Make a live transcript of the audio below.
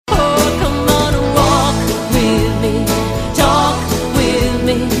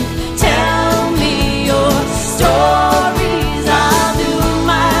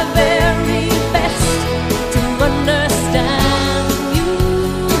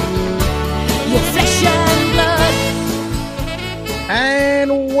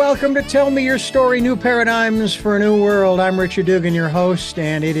welcome to Tell Me Your Story, New Paradigms for a New World. I'm Richard Dugan, your host,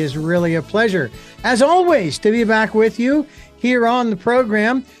 and it is really a pleasure, as always, to be back with you here on the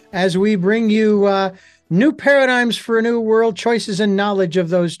program as we bring you new paradigms for a new world, choices and knowledge of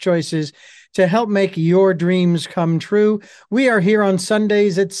those choices to help make your dreams come true. We are here on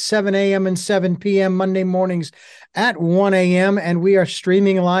Sundays at 7 a.m. and 7 p.m., Monday mornings at 1 a.m., and we are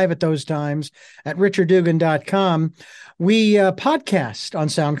streaming live at those times at richarddugan.com. We podcast on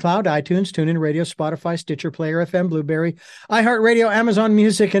SoundCloud, iTunes, TuneIn Radio, Spotify, Stitcher, Player FM, Blueberry, iHeartRadio, Amazon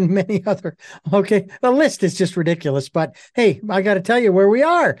Music, and many other. Okay, the list is just ridiculous. But hey, I got to tell you where we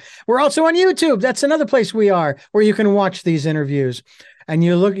are. We're also on YouTube. That's another place we are where you can watch these interviews. And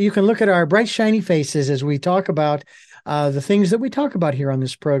you can look at our bright, shiny faces as we talk about the things that we talk about here on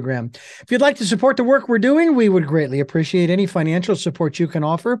this program. If you'd like to support the work we're doing, we would greatly appreciate any financial support you can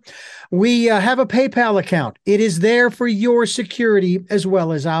offer. We have a PayPal account. It is there for your security as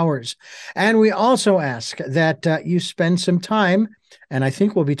well as ours. And we also ask that you spend some time, and I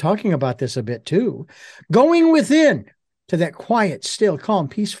think we'll be talking about this a bit too, going within to that quiet, still, calm,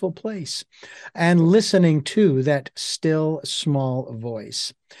 peaceful place and listening to that still, small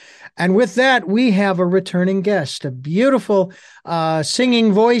voice. And with that, we have a returning guest, a beautiful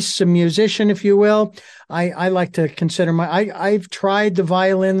singing voice, a musician, if you will. I like to consider I've tried the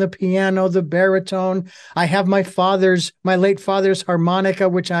violin, the piano, the baritone. I have my late father's harmonica,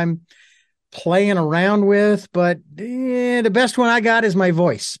 which I'm playing around with, but the best one I got is my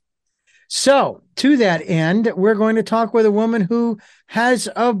voice. So to that end, we're going to talk with a woman who has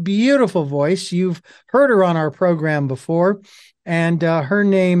a beautiful voice. You've heard her on our program before, and her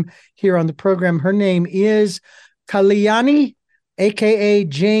name here on the program, her name is Kaliyani, a.k.a.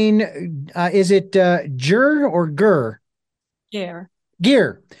 Jane. Is it Gehr or Gehr? Gehr.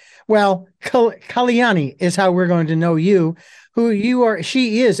 Gehr. Well, Kaliyani is how we're going to know you, who you are.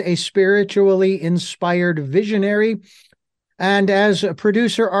 She is a spiritually inspired visionary, and as a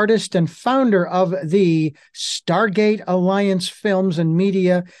producer, artist, and founder of the Stargate Alliance Films and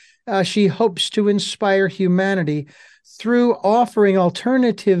Media, she hopes to inspire humanity through offering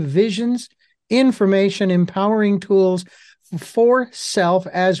alternative visions, information, empowering tools for self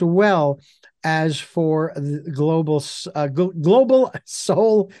as well as for the global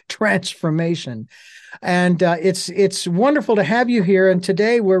soul transformation. And it's wonderful to have you here. And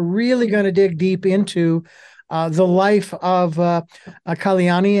today we're really going to dig deep into the life of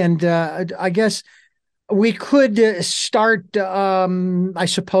Kaliyani, and I guess we could start, I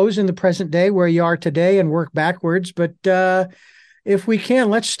suppose, in the present day where you are today and work backwards. But if we can,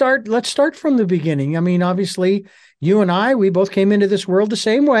 let's start from the beginning. I mean, obviously, you and we both came into this world the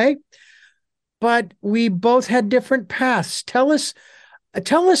same way, but we both had different paths. Tell us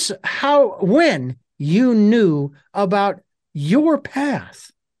when you knew about your path.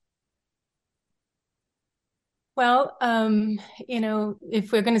 Well,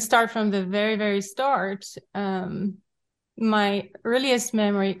 if we're going to start from the very, very start, my earliest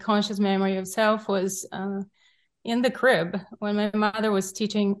conscious memory of self was in the crib when my mother was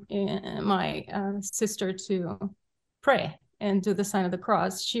teaching my sister to pray and do the sign of the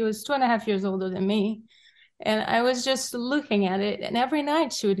cross. She was 2.5 years older than me. And I was just looking at it. And every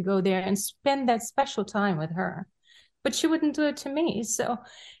night she would go there and spend that special time with her. But she wouldn't do it to me. So,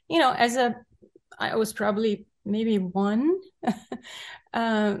 I was probably maybe one.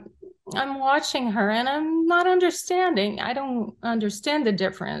 I'm watching her and I'm not understanding. I don't understand the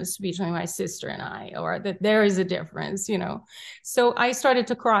difference between my sister and I, or that there is a difference, So I started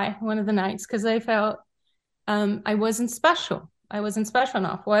to cry one of the nights because I felt I wasn't special. I wasn't special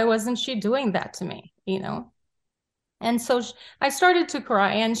enough. Why wasn't she doing that to me, And so I started to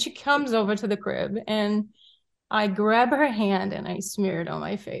cry, and she comes over to the crib and I grab her hand and I smear it on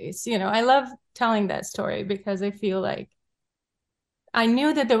my face. I love telling that story because I feel like I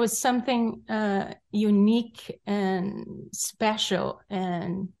knew that there was something unique and special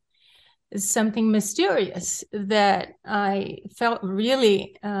and something mysterious that I felt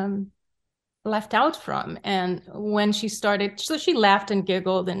really left out from. And when she started, so she laughed and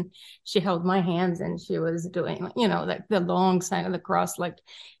giggled and she held my hands and she was doing, like the long sign of the cross, like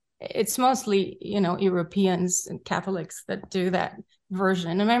it's mostly, Europeans and Catholics that do that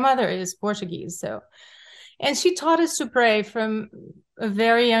version. And my mother is Portuguese. And she taught us to pray from a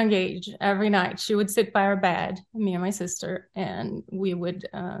very young age. Every night she would sit by our bed, me and my sister, and we would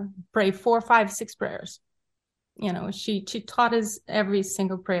pray 4, 5, 6 prayers. She taught us every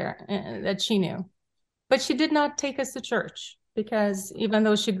single prayer that she knew. But she did not take us to church because even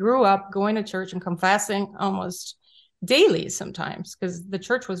though she grew up going to church and confessing almost daily sometimes, because the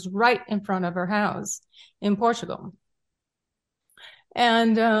church was right in front of her house in Portugal.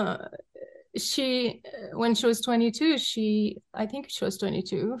 And she, when she was 22, I think she was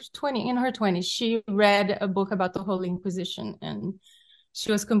 22, 20, in her 20s, she read a book about the Holy Inquisition, and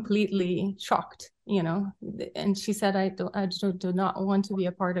she was completely shocked, and she said, I do not want to be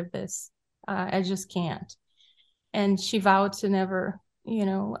a part of this. I just can't. And she vowed to never,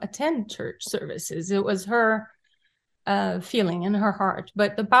 attend church services. It was her feeling in her heart,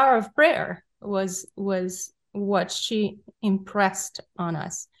 but the power of prayer was what she impressed on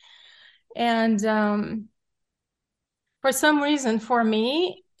us. And for some reason, for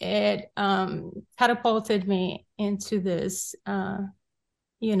me, it catapulted me into this,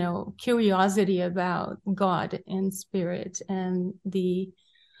 curiosity about God and spirit and the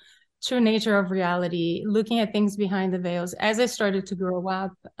true nature of reality, looking at things behind the veils as I started to grow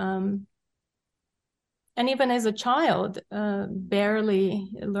up. And even as a child, barely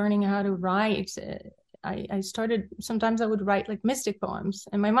learning how to write, I started, sometimes I would write like mystic poems,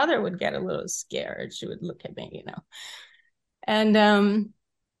 and my mother would get a little scared. She would look at me, And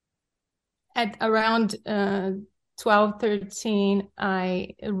at around 12, 13, I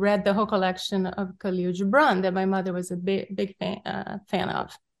read the whole collection of Khalil Gibran that my mother was a big fan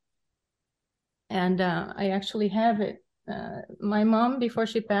of. And I actually have it. My mom, before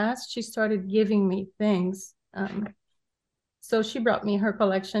she passed, she started giving me things. So she brought me her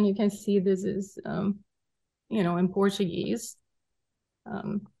collection. You can see this is, in Portuguese.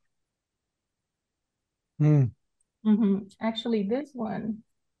 Actually, this one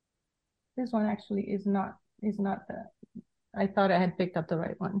actually is not the, I thought I had picked up the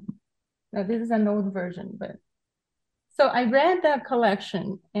right one. No, this is an old version, but so I read that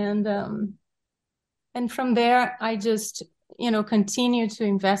collection, and from there I just, continued to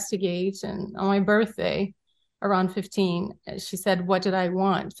investigate. And on my birthday, around 15, she said, what did I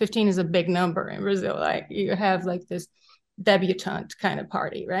want? 15 is a big number in Brazil. Like, you have like this debutante kind of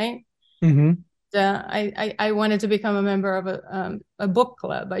party, right? I wanted to become a member of a book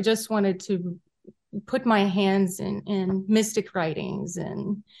club. I just wanted to put my hands in mystic writings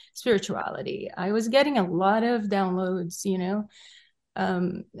and spirituality. I was getting a lot of downloads,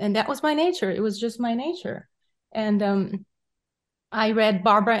 and that was my nature. It was just my nature. And I read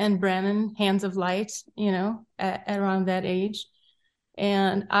Barbara Ann Brennan, Hands of Light, at around that age.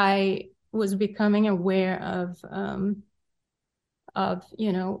 And I was becoming aware of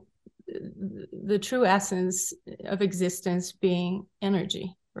the true essence of existence being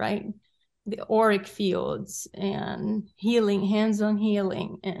energy, right? The auric fields and healing, hands-on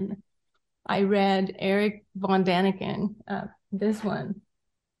healing. And I read Erich von Däniken, this one.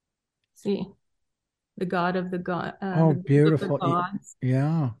 See, the God of the God. Oh, beautiful.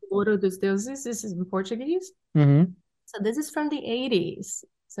 Yeah. Ouro dos Deuses. This is in Portuguese. So this is from the 80s.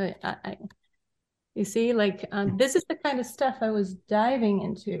 So you see, like, this is the kind of stuff I was diving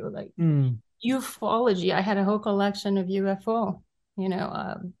into, like ufology. I had a whole collection of UFO,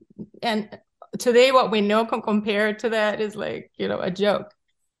 and today what we know compared to that is like, a joke.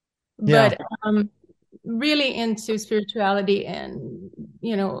 Yeah. But really into spirituality, and,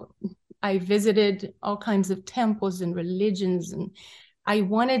 I visited all kinds of temples and religions, and I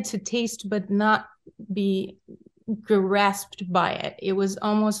wanted to taste but not be grasped by it. It was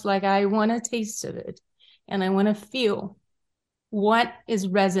almost like, I want a taste of it, and I want to feel what is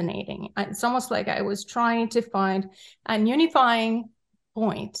resonating. It's almost like I was trying to find a unifying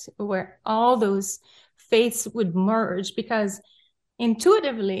point where all those faiths would merge, because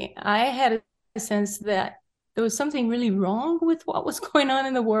intuitively I had a sense that there was something really wrong with what was going on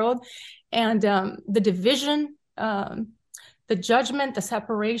in the world, and the division, the judgment, the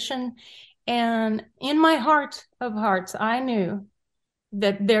separation. And in my heart of hearts, I knew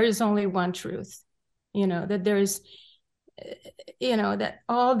that there is only one truth, that there is, that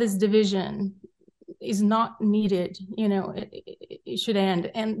all this division is not needed, it should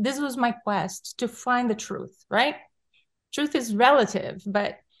end. And this was my quest to find the truth, right? Truth is relative,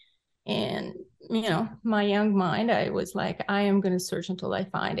 but in, my young mind, I was like, I am going to search until I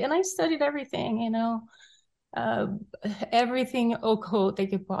find. And I studied everything, everything occult they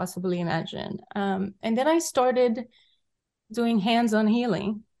could possibly imagine. And then I started doing hands-on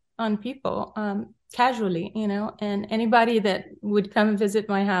healing on people, casually, and anybody that would come and visit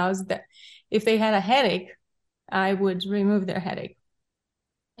my house, that if they had a headache, I would remove their headache.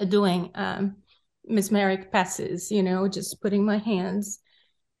 Doing mesmeric passes, just putting my hands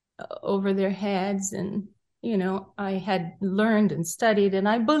over their heads. And, I had learned and studied, and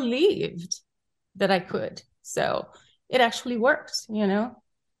I believed that I could. So it actually works,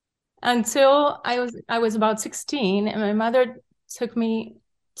 until I was about 16, and my mother took me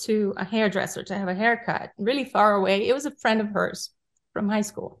to a hairdresser to have a haircut really far away. It was a friend of hers. from high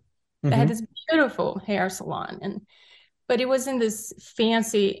school. Mm-hmm. They had this beautiful hair salon, but it was in this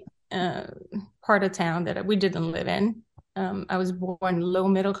fancy part of town that we didn't live in. I was born low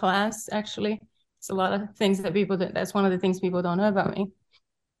middle class, actually. It's a lot of things that's one of the things people don't know about me.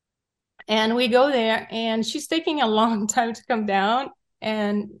 And we go there, and she's taking a long time to come down,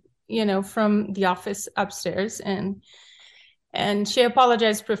 and from the office upstairs, and she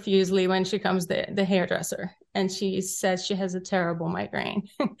apologized profusely when she comes the hairdresser, and she says she has a terrible migraine.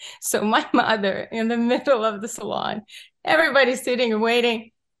 So my mother, in the middle of the salon, everybody's sitting and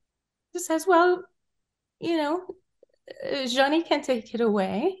waiting, just says, well, Johnny can take it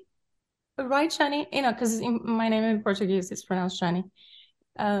away. Right, Johnny? Because my name in Portuguese is pronounced Johnny.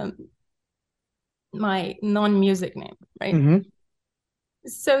 My non-music name, right? Mm-hmm.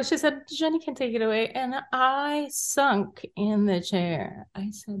 So she said, Johnny can take it away. And I sunk in the chair.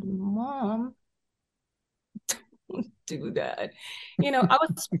 I said, Mom, don't do that. I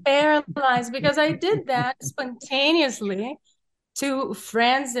was paralyzed because I did that spontaneously to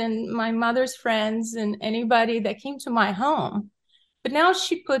friends and my mother's friends and anybody that came to my home. But now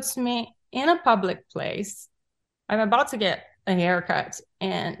she puts me in a public place. I'm about to get a haircut,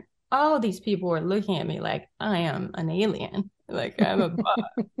 and all these people were looking at me like I am an alien, like I'm a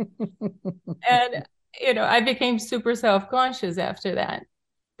bug. And, I became super self-conscious after that.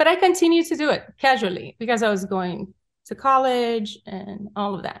 But I continued to do it casually because I was going to college and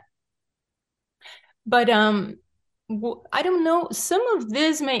all of that. But I don't know. Some of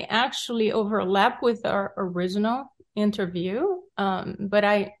this may actually overlap with our original interview. But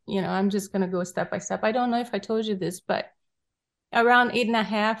I'm just going to go step by step. I don't know if I told you this, but around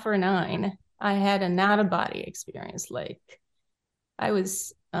 8.5 or 9, I had an out-of-body experience. Like I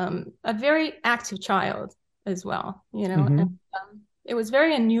was a very active child as well, Mm-hmm. and it was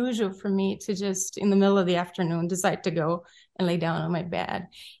very unusual for me to just in the middle of the afternoon decide to go and lay down on my bed.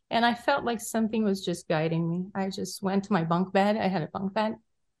 And I felt like something was just guiding me. I just went to my bunk bed. I had a bunk bed.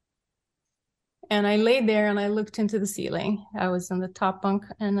 And I laid there and I looked into the ceiling. I was on the top bunk,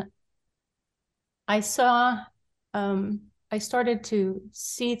 and I saw, I started to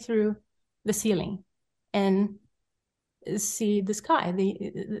see through the ceiling and see the sky,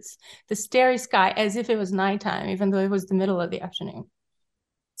 the starry sky, as if it was nighttime, even though it was the middle of the afternoon.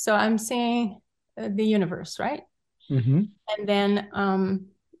 So I'm seeing the universe, right? Mm-hmm. And then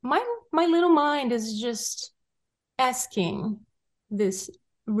my little mind is just asking this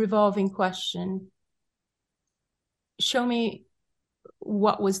revolving question: show me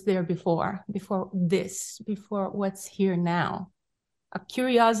what was there before what's here now. A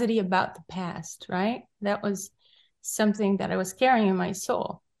curiosity about the past, right? That was something that I was carrying in my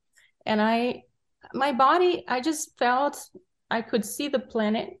soul. And my body, I just felt I could see the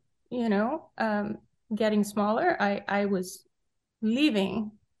planet, getting smaller. I was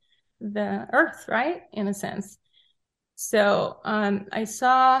leaving the earth, right? In a sense. So I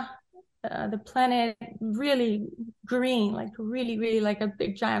saw the planet really green, like really, really like a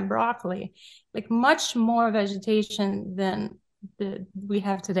big giant broccoli, like much more vegetation than we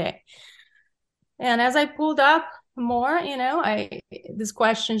have today. And as I pulled up more, this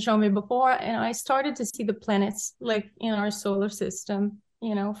question showed me before, and I started to see the planets like in our solar system,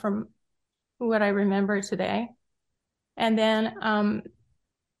 from what I remember today. And then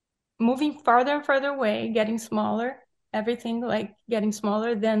moving farther and further away, getting smaller, everything like getting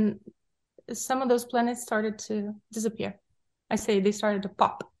smaller, then some of those planets started to disappear. I say they started to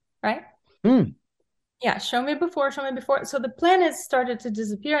pop, right? Mm. Yeah, show me before. So the planets started to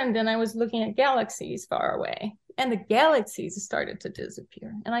disappear, and then I was looking at galaxies far away, and the galaxies started to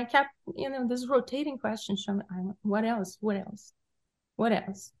disappear. And I kept, this rotating question, show me, what else?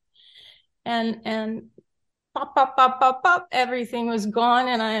 And pop, everything was gone,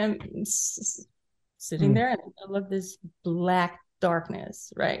 and I am sitting there in the middle of this black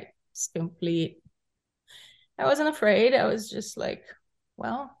darkness, right? It's complete. I wasn't afraid. I was just like,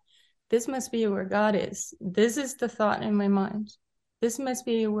 well, this must be where God is. This is the thought in my mind. This must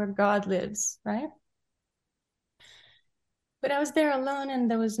be where God lives, right? But I was there alone,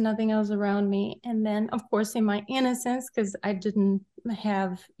 and there was nothing else around me. And then, of course, in my innocence, because I didn't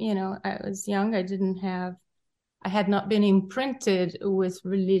have, I was young, I had not been imprinted with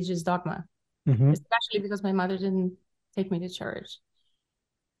religious dogma, especially because my mother didn't take me to church.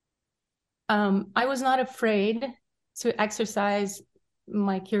 I was not afraid to exercise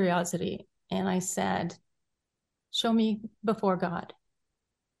my curiosity, and I said, show me before God.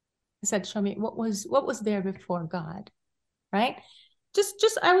 I said, show me what was there before God, right?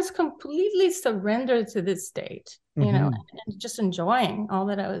 Just I was completely surrendered to this state, and just enjoying all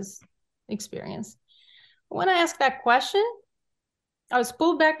that I was experiencing. When I asked that question, I was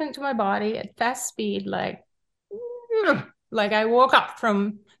pulled back into my body at fast speed, like I woke up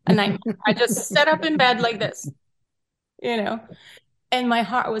from a nightmare. I just sat up in bed like this, and my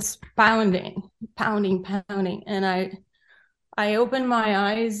heart was pounding, pounding, pounding. And I opened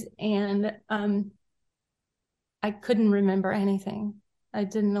my eyes, and I couldn't remember anything. I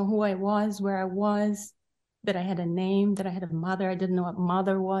didn't know who I was, where I was, that I had a name, that I had a mother. I didn't know what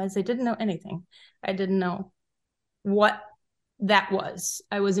mother was. I didn't know anything. I didn't know what that was.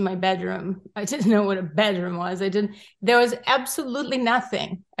 I was in my bedroom. I didn't know what a bedroom was. There was absolutely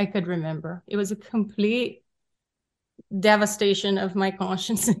nothing I could remember. It was a complete devastation of my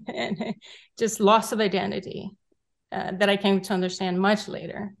conscience and just loss of identity that I came to understand much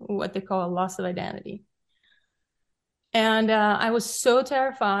later, what they call a loss of identity. And I was so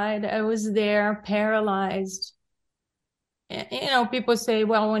terrified. I was there paralyzed. People say,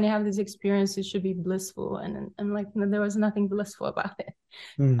 well, when you have this experience, it should be blissful. And like, no, there was nothing blissful about it.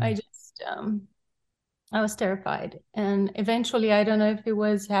 I was terrified. And eventually, I don't know if it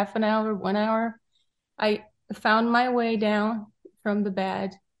was half an hour, 1 hour, I found my way down from the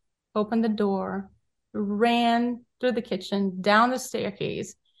bed, opened the door, ran through the kitchen, down the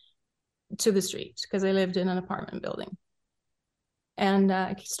staircase to the street, because I lived in an apartment building. And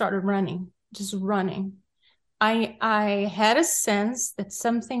I started running, just running. I had a sense that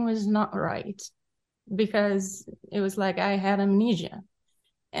something was not right, because it was like I had amnesia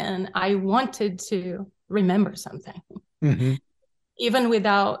and I wanted to remember something. Mm-hmm. Even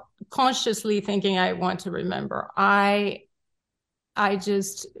without consciously thinking I want to remember. I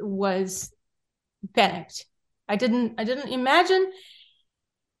just was panicked. I didn't imagine,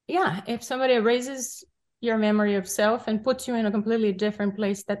 if somebody erases your memory of self and puts you in a completely different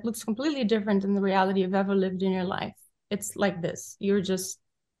place that looks completely different than the reality you've ever lived in your life. It's like this. You're just,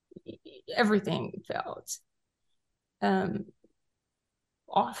 everything felt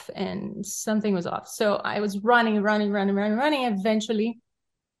off, and something was off. So I was running. Eventually,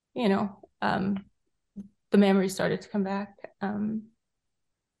 the memory started to come back.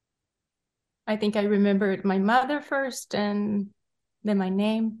 I think I remembered my mother first, and then my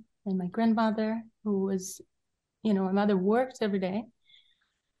name, and my grandmother, who was, my mother worked every day.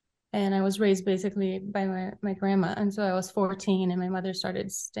 And I was raised basically by my grandma until I was 14, and my mother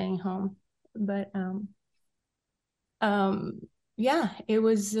started staying home. But it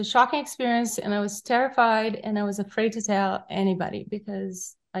was a shocking experience, and I was terrified, and I was afraid to tell anybody,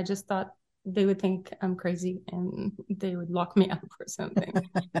 because I just thought they would think I'm crazy and they would lock me up or something.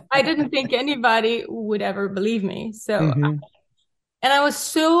 I didn't think anybody would ever believe me. So, mm-hmm. And I was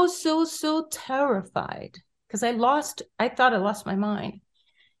so terrified, because I thought I lost my mind,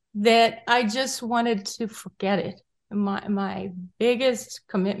 that I just wanted to forget it. My biggest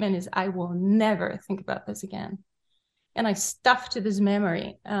commitment is I will never think about this again. And I stuffed to this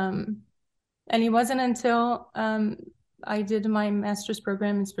memory. And it wasn't until I did my master's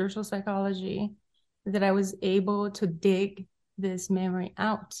program in spiritual psychology that I was able to dig this memory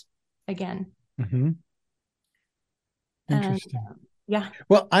out again. Mm-hmm. Interesting. Yeah.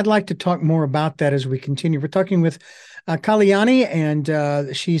 Well, I'd like to talk more about that as we continue. We're talking with Kaliyani,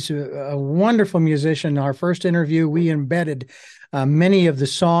 and she's a wonderful musician. Our first interview, we embedded many of the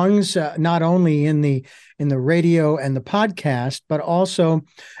songs, not only in the radio and the podcast, but also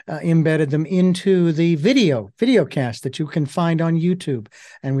embedded them into the video cast that you can find on YouTube.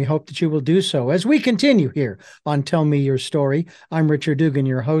 And we hope that you will do so as we continue here on Tell Me Your Story. I'm Richard Dugan,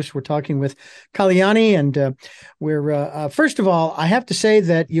 your host. We're talking with Kaliyani, and we're first of all, I have to say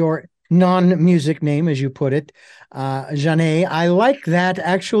that your non-music name, as you put it, Jane, I like that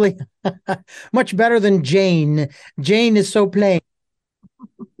actually much better than Jane. Jane is so plain.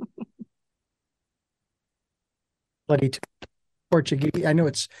 Portuguese. I know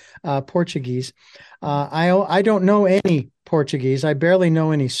it's Portuguese. I don't know any Portuguese. I barely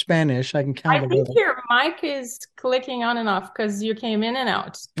know any Spanish. I can count. I think your mic is clicking on and off because you came in and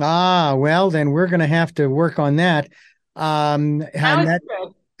out. Well, then we're going to have to work on that.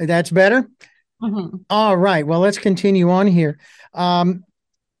 That's better. Mm-hmm. All right. Well, let's continue on here. I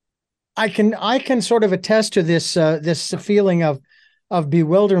can sort of attest to this feeling of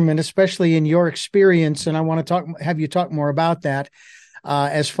bewilderment, especially in your experience, and I want to have you talk more about that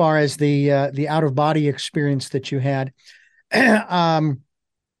as far as the out of body experience that you had. The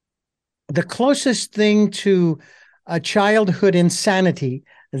closest thing to a childhood insanity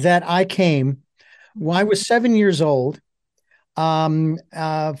that I came, when I was 7 years old.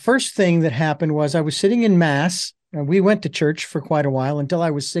 First thing that happened was I was sitting in Mass, and we went to church for quite a while until I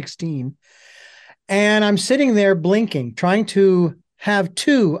was 16. And I'm sitting there blinking, trying to have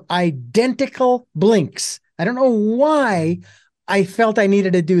two identical blinks. I don't know why I felt I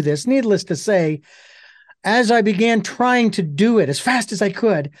needed to do this. Needless to say, as I began trying to do it as fast as I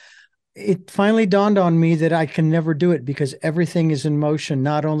could, it finally dawned on me that I can never do it because everything is in motion,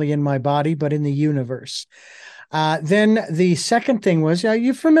 not only in my body, but in the universe. Then the second thing was,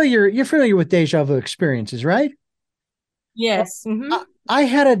 you're familiar with deja vu experiences, right? Yes. I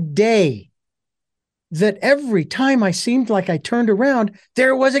had a day that every time I seemed like I turned around, there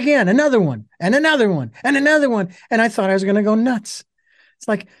it was again, another one and another one and another one. And I thought I was going to go nuts. It's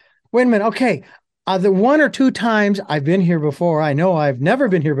like, wait a minute. Okay. The one or two times I've been here before, I know I've never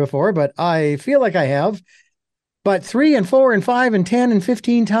been here before, but I feel like I have. But 3 and 4 and 5 and 10 and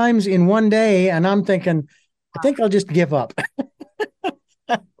 15 times in one day. And I'm thinking, I think I'll just give up.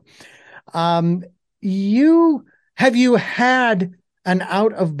 um, have you had an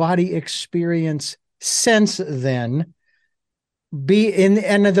out of body experience since then?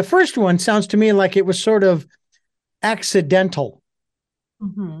 And the first one sounds to me like it was sort of accidental.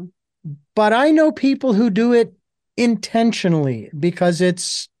 Mm-hmm. But I know people who do it intentionally because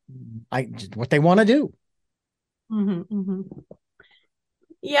it's what they want to do. Mm-hmm, mm-hmm.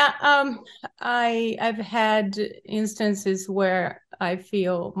 Yeah, I've had instances where I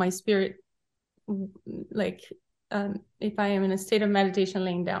feel my spirit, like if I am in a state of meditation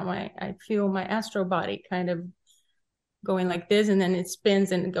laying down, I feel my astral body kind of going like this, and then it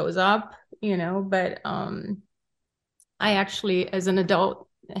spins and it goes up, but I actually, as an adult,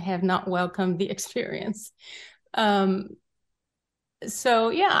 have not welcomed the experience. So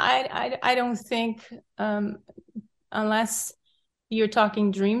yeah, I don't think, unless you're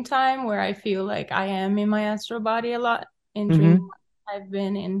talking dream time, where I feel like I am in my astral body a lot. In dream, I've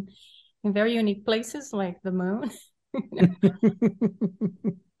been in very unique places like the moon.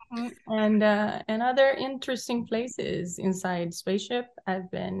 and other interesting places inside spaceship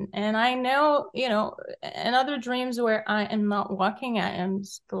I've been. And I know, in other dreams where I am not walking, I am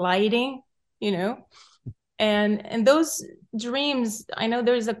gliding, and those dreams, I know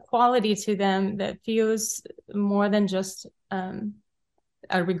there's a quality to them that feels more than just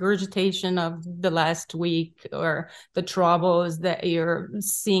a regurgitation of the last week or the troubles that you're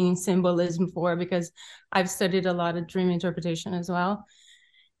seeing symbolism for, because I've studied a lot of dream interpretation as well.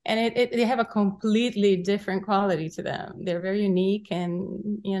 And they have a completely different quality to them. They're very unique,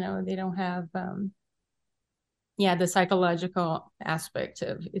 and they don't have the psychological aspect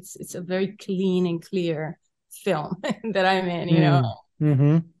of it's a very clean and clear film that I'm in,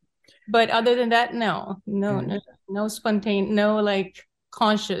 Mm-hmm. But other than that, no spontaneous, no like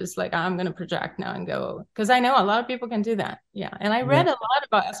conscious, like I'm going to project now and go, because I know a lot of people can do that. Yeah. And I read a lot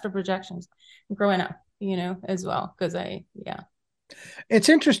about astral projections growing up, as well, because it's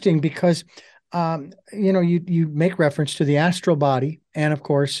interesting because you make reference to the astral body, and of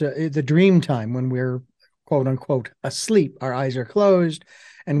course the dream time when we're quote unquote asleep, our eyes are closed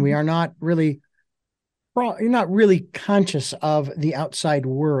and we are not really conscious of the outside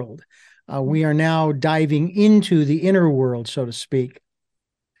world. We are now diving into the inner world, so to speak.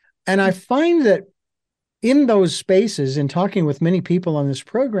 And I find that in those spaces, in talking with many people on this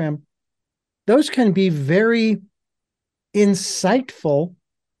program, those can be very insightful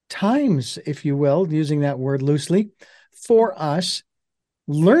times, if you will, using that word loosely, for us,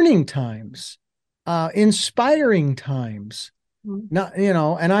 learning times, inspiring times. Not,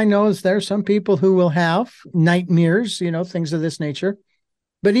 and I know there's some people who will have nightmares, things of this nature.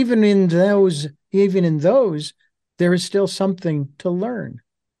 But even in those, there is still something to learn.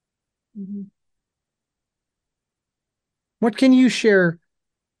 Mm-hmm. What can you share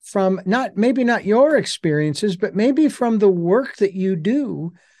from maybe not your experiences, but maybe from the work that you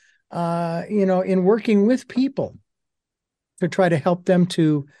do, in working with people to try to help them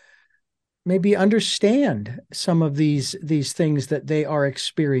to maybe understand some of these things that they are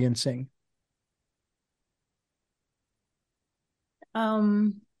experiencing?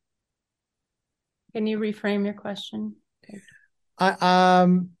 Can you reframe your question?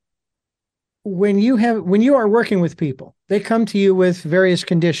 When you are working with people, they come to you with various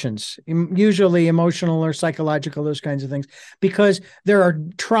conditions, usually emotional or psychological, those kinds of things, because there are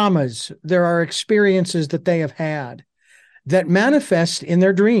traumas, there are experiences that they have had that manifest in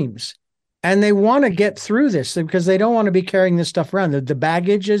their dreams. And they want to get through this because they don't want to be carrying this stuff around, the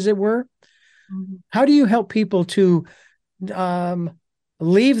baggage, as it were. Mm-hmm. How do you help people to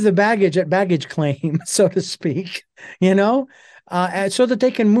leave the baggage at baggage claim, so to speak, so that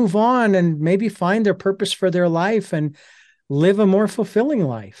they can move on and maybe find their purpose for their life and live a more fulfilling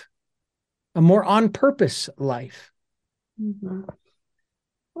life, a more on purpose life? Mm-hmm.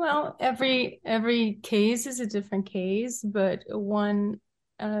 Well, every case is a different case, but one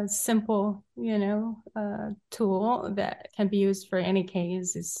simple, tool that can be used for any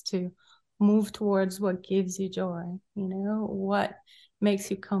case is to move towards what gives you joy, what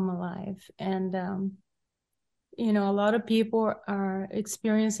makes you come alive. And, a lot of people are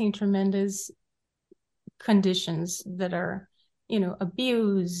experiencing tremendous conditions that are,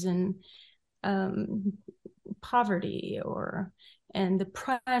 abuse and poverty and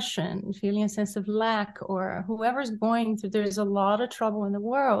depression, feeling a sense of lack, or whoever's going through, there's a lot of trouble in the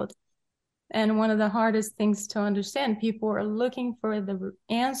world. And one of the hardest things to understand, people are looking for the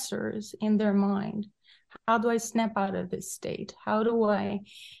answers in their mind. How do I snap out of this state? How do I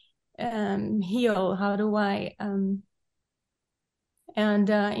heal? How do I,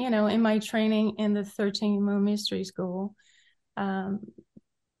 in my training in the 13 Moon Mystery School,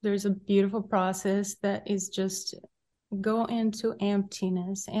 there's a beautiful process that is just go into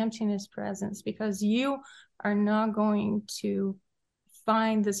emptiness presence, because you are not going to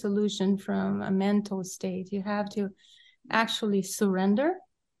find the solution from a mental state. You have to actually surrender,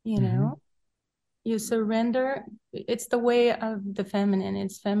 you surrender. It's the way of the feminine.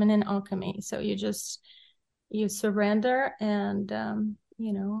 It's feminine alchemy. So you surrender and,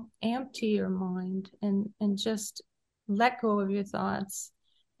 empty your mind and just let go of your thoughts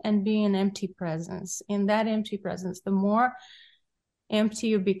and be in empty presence. In that empty presence, the more empty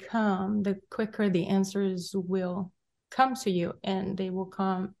you become, the quicker the answers will come to you, and they will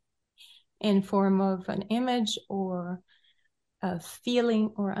come in form of an image or a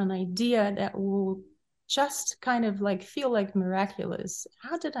feeling or an idea that will just kind of like feel like miraculous.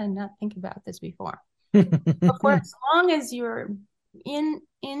 How did I not think about this before? But for as long as you're in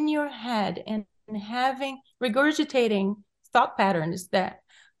your head and regurgitating thought patterns that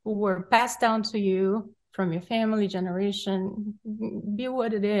were passed down to you from your family generation, be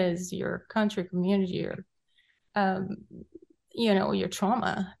what it is, your country, community, your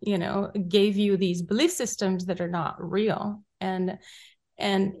trauma, gave you these belief systems that are not real. And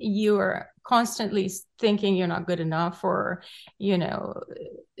you're constantly thinking you're not good enough, or,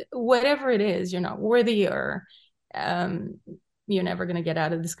 whatever it is, you're not worthy, or you're never going to get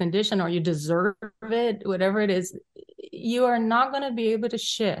out of this condition, or you deserve it, whatever it is, you are not going to be able to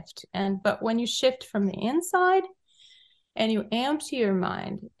shift. But when you shift from the inside and you empty your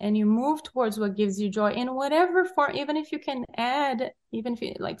mind and you move towards what gives you joy in whatever form, even if you can add, even if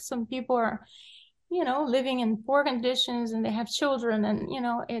you, like some people are, living in poor conditions and they have children and,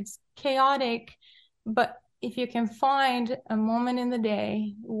 it's chaotic. But if you can find a moment in the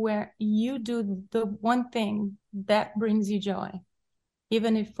day where you do the one thing that brings you joy,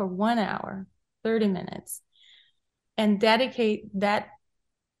 even if for 1 hour, 30 minutes, and dedicate that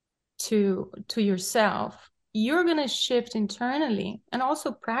to yourself, you're going to shift internally. And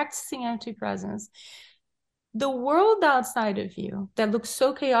also practicing empty presence. The world outside of you that looks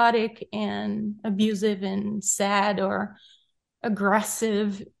so chaotic and abusive and sad or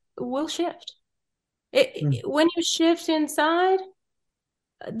aggressive will shift. When you shift inside,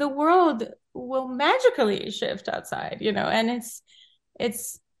 the world will magically shift outside, and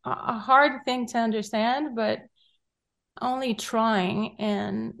it's a hard thing to understand, but only trying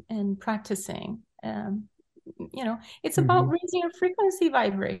and practicing. It's about raising your frequency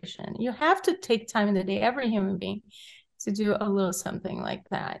vibration. You have to take time in the day, every human being, to do a little something like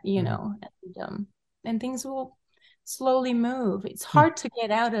that, and things will slowly move. It's hard to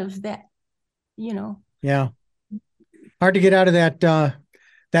get out of that, Yeah. Hard to get out of that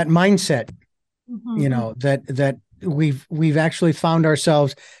mindset, that we've actually found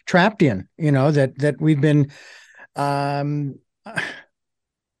ourselves trapped in, that we've been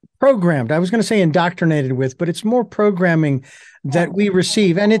programmed. I was going to say indoctrinated with, but it's more programming that we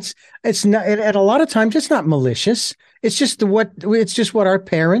receive, and it's not. At a lot of times, it's not malicious. It's just what our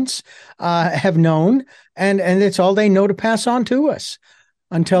parents have known, and it's all they know to pass on to us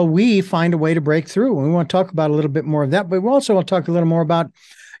until we find a way to break through. And we want to talk about a little bit more of that, but we also want to talk a little more about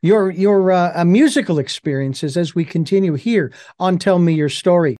your musical experiences as we continue here on Tell Me Your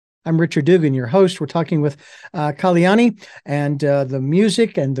Story. I'm Richard Dugan, your host. We're talking with Kaliyani and the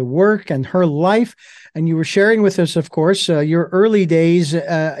music and the work and her life. And you were sharing with us, of course, your early days,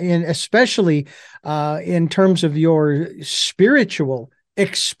 especially in terms of your spiritual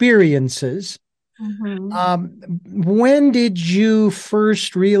experiences. When did you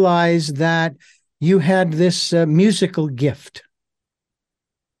first realize that you had this musical gift?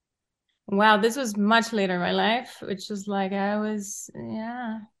 Wow, this was much later in my life, which was like it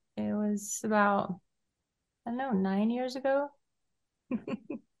was about, I don't know, 9 years ago,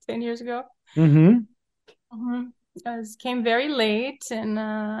 10 years ago. It came very late,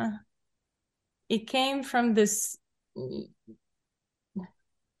 and it came from this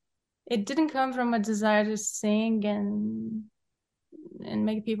it didn't come from a desire to sing and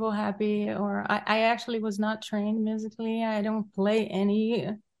make people happy. Or I actually was not trained musically. I don't play any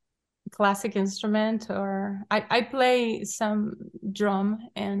classic instrument, or I play some drum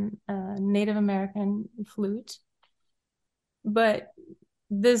and Native American flute, but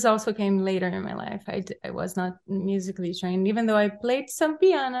this also came later in my life. I was not musically trained, even though I played some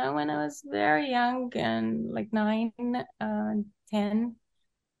piano when I was very young and like 9, 10,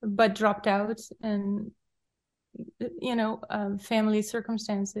 but dropped out. And, family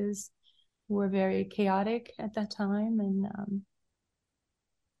circumstances were very chaotic at that time, and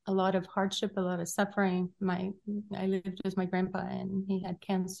a lot of hardship, a lot of suffering. I lived with my grandpa, and he had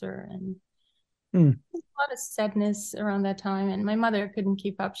cancer, and a lot of sadness around that time. And my mother couldn't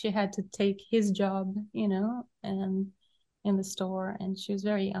keep up. She had to take his job, and in the store, and she was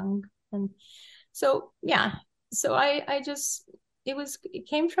very young. And so, yeah. So it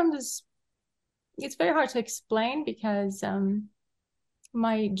came from this. It's very hard to explain, because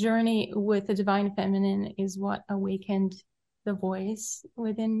my journey with the divine feminine is what awakened the voice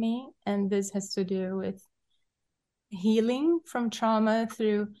within me. And this has to do with healing from trauma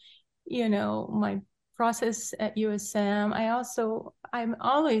through, my process at USM. I'm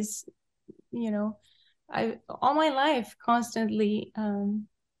always, all my life constantly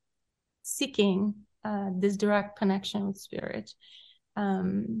seeking this direct connection with spirit.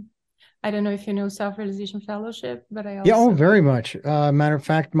 I don't know if you know Self-Realization Fellowship, but I also... Yeah, very much. Matter of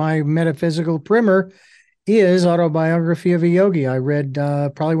fact, my metaphysical primer is Autobiography of a Yogi. I read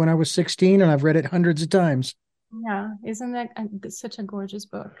probably when I was 16, and I've read it hundreds of times. Yeah, isn't that such a gorgeous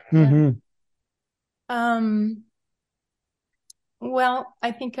book? Mm-hmm. Yeah. Well,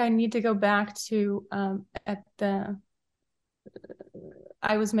 I think I need to go back to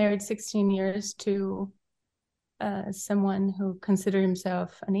I was married 16 years to someone who considered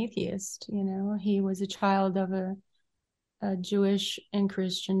himself an atheist. He was a child of a Jewish and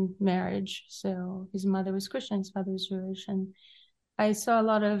Christian marriage. So his mother was Christian, his father was Jewish. And I saw a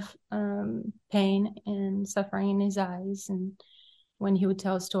lot of pain and suffering in his eyes. And when he would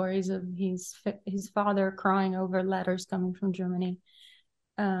tell stories of his father crying over letters coming from Germany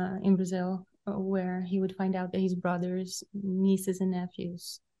in Brazil, where he would find out that his brothers, nieces and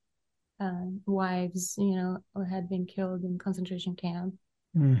nephews, wives, had been killed in concentration camp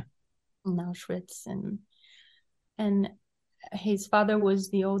in Auschwitz. And his father was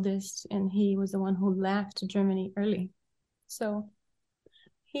the oldest, and he was the one who left Germany early. So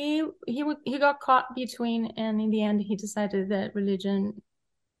he got caught between, and in the end he decided that religion,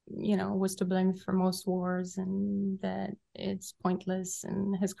 was to blame for most wars, and that it's pointless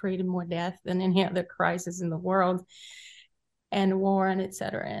and has created more death than any other crisis in the world, and war, and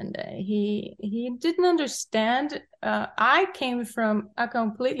etc. And he didn't understand. I came from a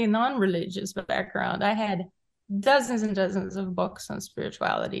completely non-religious background. I had dozens and dozens of books on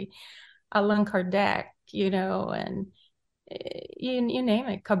spirituality, Allan Kardec, and you name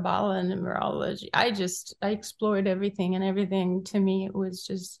it, Kabbalah and numerology. I explored everything, and everything to me was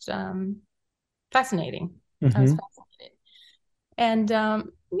just fascinating. Mm-hmm. I was fascinated. And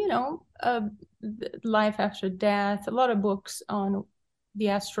life after death, a lot of books on the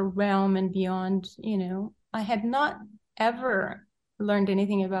astral realm and beyond. I had not ever learned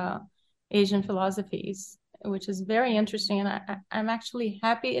anything about Asian philosophies, which is very interesting. And I'm actually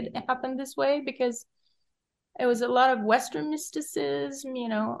happy it happened this way, because it was a lot of Western mysticism,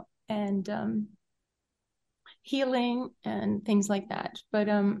 and healing and things like that. But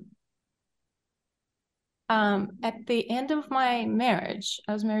at the end of my marriage,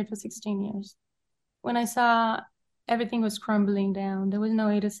 I was married for 16 years. When I saw everything was crumbling down, there was no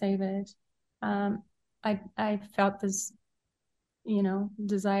way to save it. I felt this,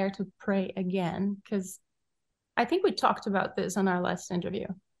 desire to pray again, because I think we talked about this on our last interview.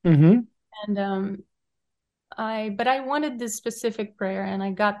 Mm-hmm. And but I wanted this specific prayer, and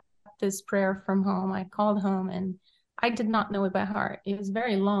I got this prayer from home. I called home, and I did not know it by heart. It was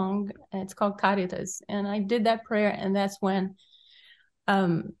very long. It's called Caritas. And I did that prayer, and that's when,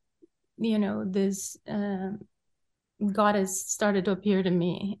 this goddess started to appear to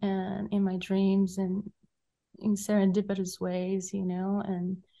me, and in my dreams, and in serendipitous ways,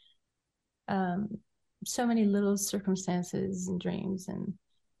 and so many little circumstances and dreams.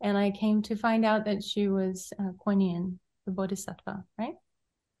 And I came to find out that she was Kuan Yin, the Bodhisattva, right?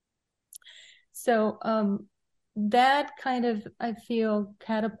 So that kind of, I feel,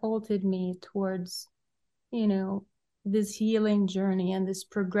 catapulted me towards, this healing journey and this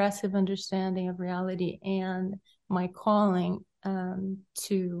progressive understanding of reality, and my calling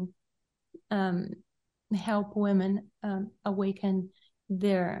to help women awaken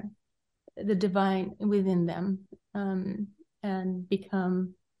their the divine within them, and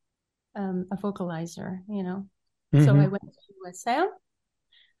become a vocalizer, you know. So I went to USM,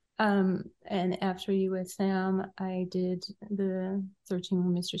 and after USM, I did the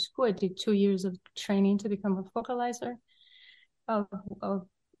 13 Mystery School. I did 2 years of training to become a vocalizer of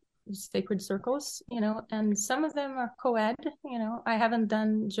sacred circles, you know, and some of them are co-ed, you know. I haven't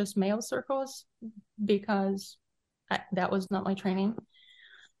done just male circles because that was not my training.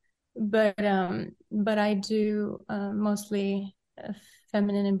 But I do mostly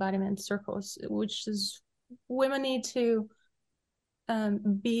feminine embodiment circles, which is women need to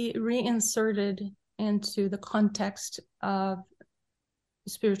be reinserted into the context of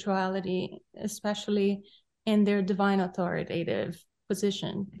spirituality, especially in their divine authoritative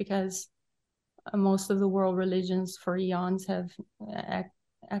position, because most of the world religions for eons have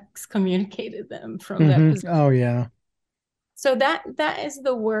excommunicated them from that position. Oh yeah. So that is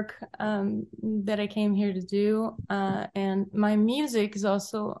the work that I came here to do, and my music is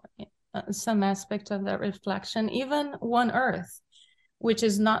also some aspect of that reflection. Even One Earth, which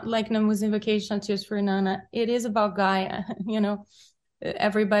is not like Nammu's Invocation, Tears for Inanna. It is about Gaia. You know,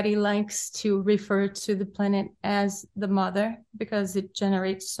 everybody likes to refer to the planet as the mother because it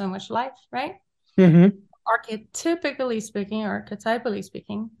generates so much life, right? Archetypically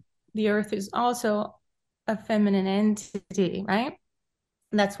speaking, the Earth is also a feminine entity, right?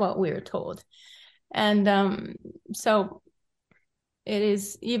 That's what we're told. And so it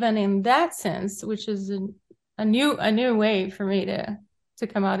is, even in that sense, which is a new way for me to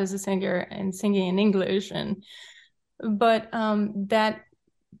come out as a singer and singing in English, but that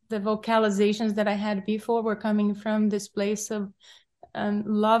the vocalizations that I had before were coming from this place of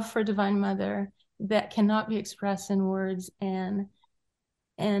love for Divine Mother that cannot be expressed in words, and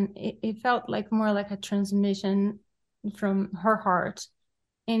it felt like more like a transmission from her heart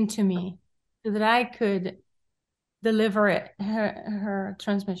into me, so that I could deliver her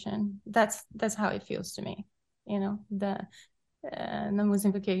transmission. That's how it feels to me, you know. The Nammu's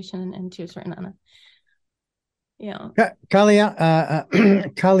Invocation and Tears for Inanna. Yeah.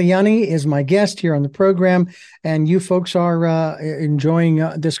 Kaliyani is my guest here on the program, and you folks are enjoying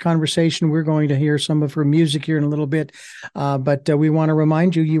this conversation. We're going to hear some of her music here in a little bit, but we want to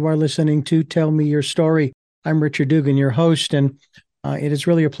remind you, you are listening to Tell Me Your Story. I'm Richard Dugan, your host, and it is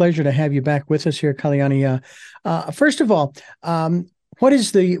really a pleasure to have you back with us here, Kaliyani. First of all, what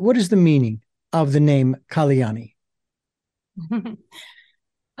is the meaning of the name Kaliyani?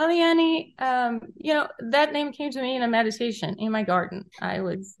 Kaliyani, you know, that name came to me in a meditation in my garden. I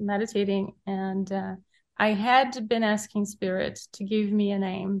was meditating, and I had been asking Spirit to give me a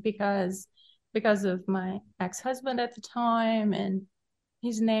name because of my ex-husband at the time and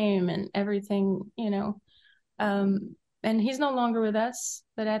his name and everything, you know. And he's no longer with us,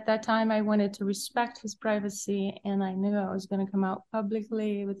 but at that time I wanted to respect his privacy, and I knew I was going to come out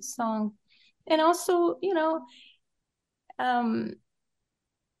publicly with a song. And also, you know,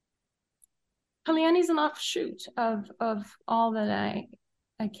 Kaliyani is an offshoot of all that I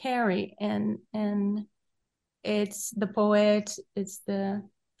carry, and it's the poet, it's the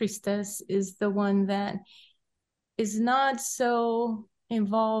priestess, is the one that is not so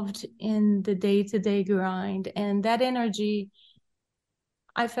involved in the day-to-day grind, and that energy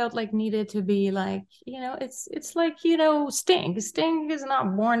I felt like needed to be like, you know, it's like, you know, Sting is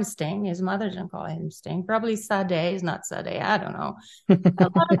not born Sting. His mother didn't call him Sting. Probably Sade is not Sade. I don't know. A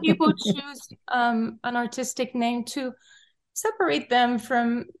lot of people choose an artistic name to separate them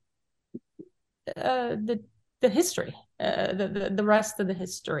from the history, the rest of the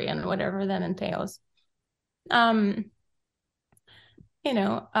history and whatever that entails. You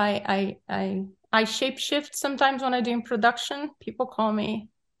know, I shapeshift sometimes when I do in production. People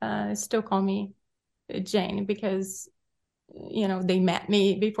still call me Jane, because, you know, they met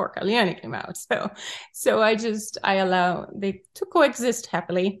me before Kaliyani came out. So I allow they to coexist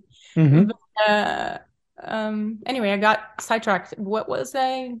happily. But, anyway, I got sidetracked. What was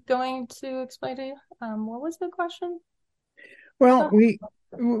I going to explain to you? What was the question? Well, we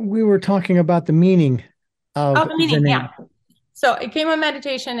were talking about the meaning of the meaning, yeah. So it came on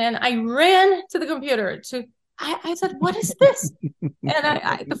meditation, and I ran to the computer I said, what is this?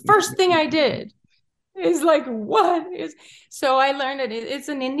 And the first thing I did is like, so I learned that it's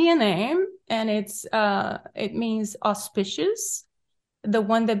an Indian name, and it means auspicious, the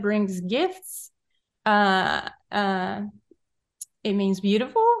one that brings gifts. It means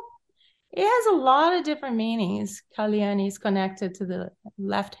beautiful. It has a lot of different meanings. Kaliyani is connected to the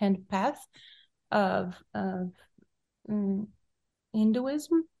left-hand path of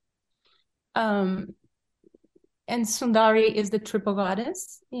Hinduism. And Sundari is the triple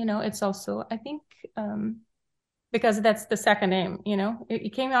goddess. It's also, I think, because that's the second name,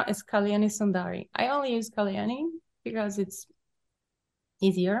 it came out as Kaliyani Sundari. I only use Kaliyani because it's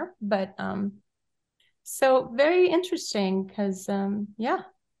easier, but so very interesting because yeah.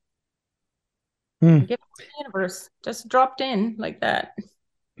 Gift of the universe just dropped in like that.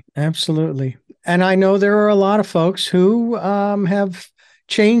 Absolutely. And I know there are a lot of folks who have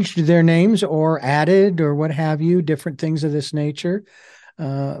changed their names or added or what have you, different things of this nature.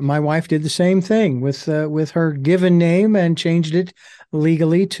 My wife did the same thing with her given name and changed it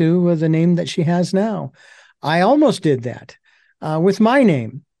legally to the name that she has now. I almost did that with my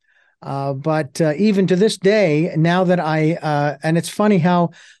name. But even to this day, now that and it's funny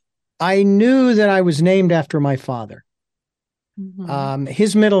how I knew that I was named after my father.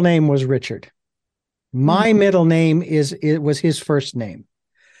 His middle name was Richard. My middle name was his first name.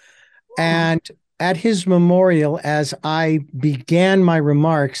 And at his memorial, as I began my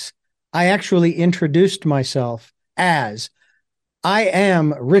remarks, I actually introduced myself as I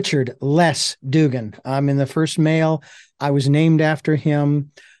am Richard Les Dugan. I'm in the first male. I was named after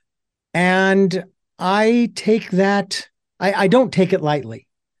him. And I take that, I don't take it lightly.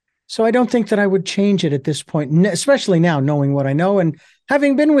 So I don't think that I would change it at this point, especially now knowing what I know and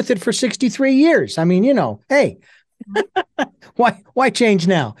having been with it for 63 years. I mean, hey, why change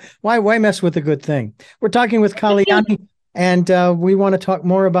now? Why mess with a good thing? We're talking with Kaliyani, and we want to talk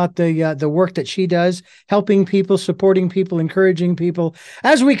more about the work that she does, helping people, supporting people, encouraging people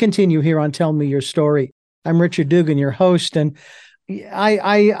as we continue here on Tell Me Your Story. I'm Richard Dugan, your host, and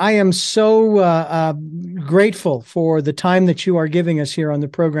I am so grateful for the time that you are giving us here on the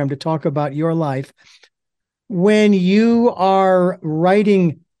program to talk about your life. When you are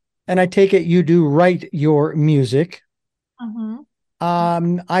writing, and I take it you do write your music,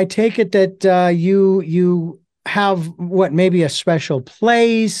 I take it that you have maybe a special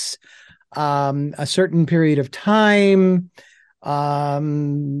place, a certain period of time,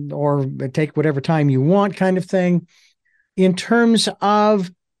 or take whatever time you want kind of thing, in terms of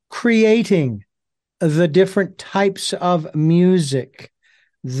creating the different types of music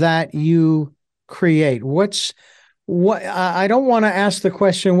that you create. I don't want to ask the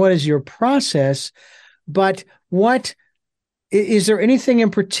question, what is your process, but is there anything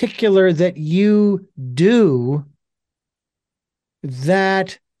in particular that you do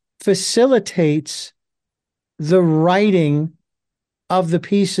that facilitates the writing of the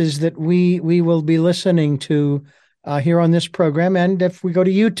pieces that we will be listening to here on this program? And if we go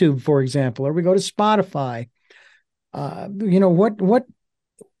to YouTube, for example, or we go to Spotify, what's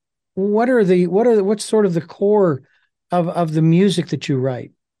sort of the core of the music that you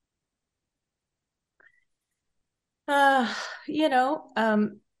write?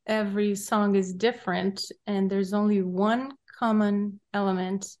 Every song is different, and there's only one common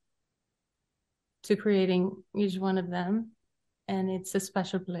element to creating each one of them, and it's a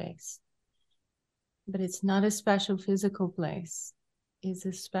special place. But it's not a special physical place. It's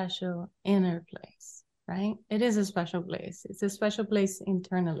a special inner place, right? It is a special place. It's a special place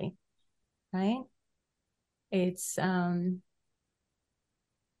internally, right? It's a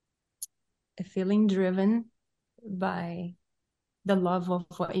feeling driven by the love of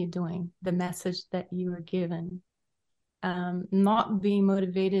what you're doing, the message that you are given, not being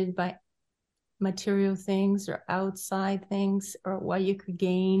motivated by material things or outside things or what you could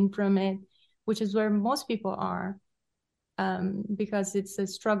gain from it, which is where most people are, because it's a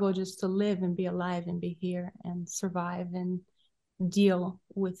struggle just to live and be alive and be here and survive and deal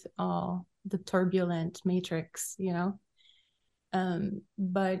with all the turbulent matrix,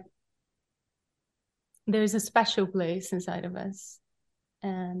 but there's a special place inside of us,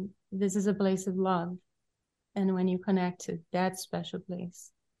 and this is a place of love. And when you connect to that special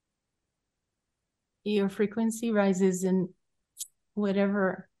place, your frequency rises, and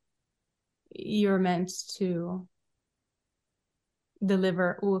whatever you're meant to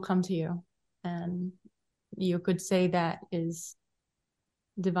deliver will come to you. And you could say that is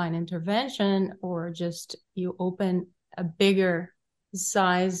divine intervention, or just you open a bigger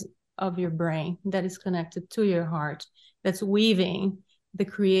size of your brain that is connected to your heart, that's weaving the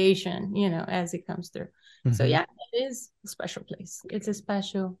creation, as it comes through. So yeah, it is a special place. It's a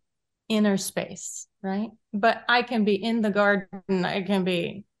special inner space, right? But I can be in the garden, I can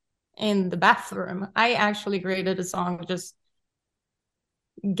be in the bathroom. I actually created a song just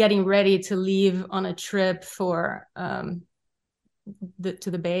getting ready to leave on a trip for to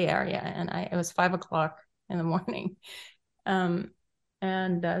the Bay Area, and it was 5:00 in the morning,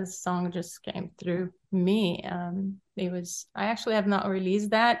 and the song just came through me. I actually have not released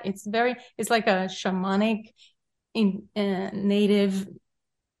that. It's like a shamanic in Native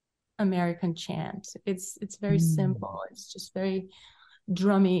American chant. It's very simple. It's just very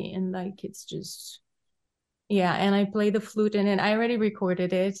drummy, and like it's just, yeah. And I play the flute in it. I already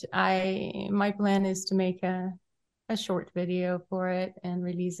recorded it. My plan is to make a short video for it and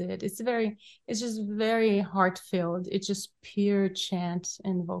release it. It's just very heart-filled. It's just pure chant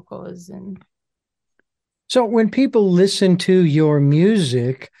and vocals. And so when people listen to your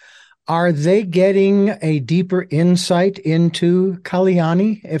music, are they getting a deeper insight into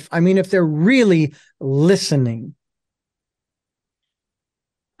Kaliyani? If they're really listening.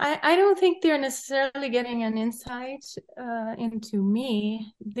 I don't think they're necessarily getting an insight into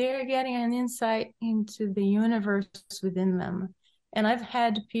me. They're getting an insight into the universe within them. And I've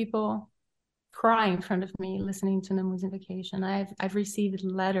had people cry in front of me listening to Nammu's Invocation. I've received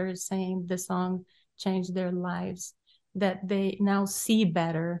letters saying the song changed their lives, that they now see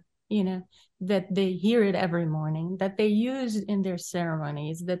better, that they hear it every morning, that they use it in their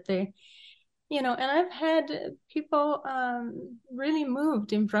ceremonies, that they, and I've had people really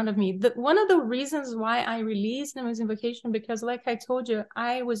moved in front of me. One of the reasons why I released Nammu's Invocation, because like I told you,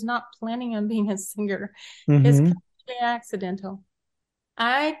 I was not planning on being a singer. It's completely accidental.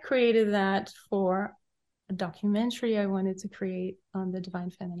 I created that for a documentary I wanted to create on the divine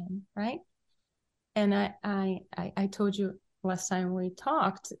feminine, right? And I told you last time we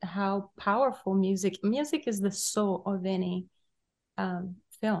talked how powerful music is the soul of any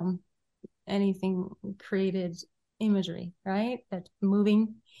film, anything created imagery, right? That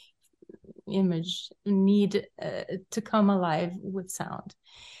moving image need to come alive with sound.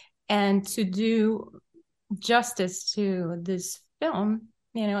 And to do justice to this film,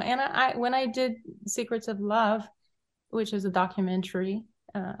 and I when I did Secrets of Love, which is a documentary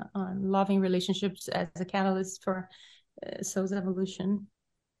on loving relationships as a catalyst for soul's evolution,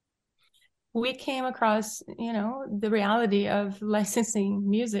 we came across, the reality of licensing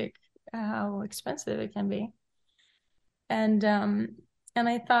music, how expensive it can be. And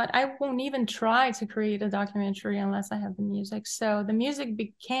I thought, I won't even try to create a documentary unless I have the music. So the music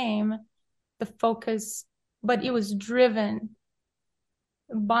became the focus, but it was driven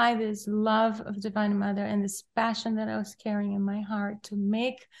by this love of Divine Mother and this passion that I was carrying in my heart to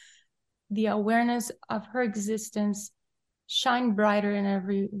make the awareness of her existence shine brighter in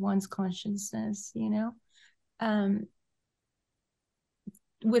everyone's consciousness,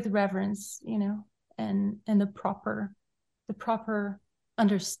 with reverence, and the proper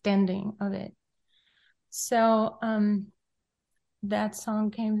understanding of it. So that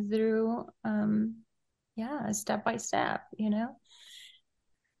song came through, step by step,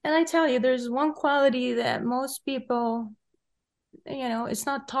 And I tell you, there's one quality that most people, it's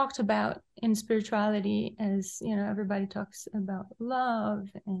not talked about in spirituality as, everybody talks about love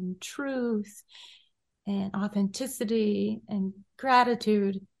and truth and authenticity and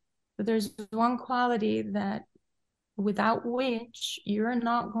gratitude. But there's one quality that without which you're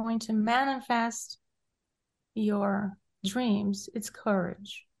not going to manifest your dreams. It's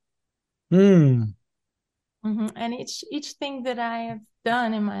courage. And each thing that I have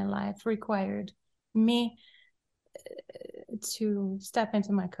done in my life required me to step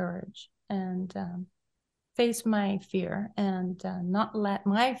into my courage and face my fear and not let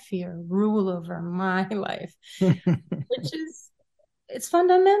my fear rule over my life, which it's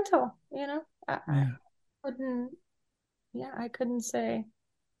fundamental, I couldn't say.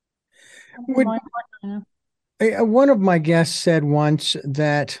 One of my guests said once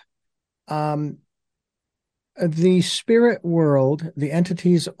that the spirit world, the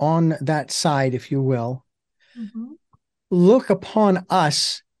entities on that side, if you will, look upon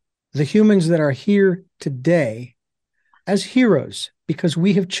us, the humans that are here today, as heroes, because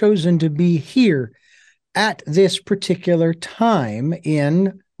we have chosen to be here at this particular time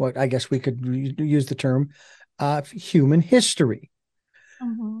in what I guess we could use the term human history.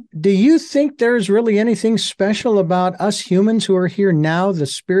 Do you think there's really anything special about us humans who are here now, the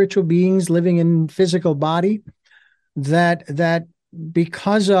spiritual beings living in physical body, that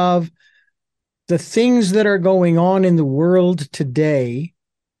because of the things that are going on in the world today,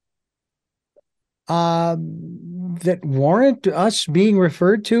 that warrant us being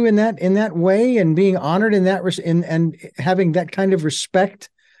referred to in that way and being honored in that and having that kind of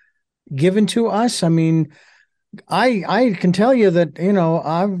respect given to us? I mean, I can tell you that,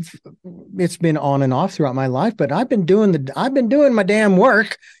 it's been on and off throughout my life, but I've been doing my damn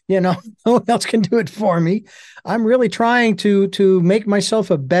work. No one else can do it for me. I'm really trying to make myself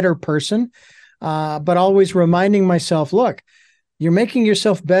a better person, but always reminding myself, look, you're making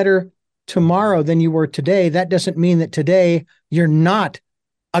yourself better tomorrow than you were today. That doesn't mean that today you're not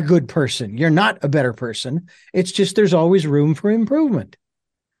a good person. You're not a better person. It's just there's always room for improvement.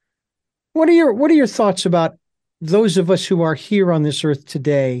 What are your thoughts about those of us who are here on this earth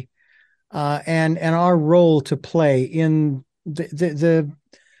today, and our role to play in the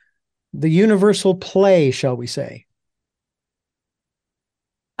universal play, shall we say?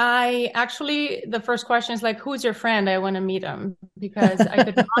 The first question is like, who's your friend? I want to meet him, because I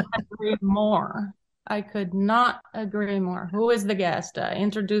could not agree more. I could not agree more. Who is the guest?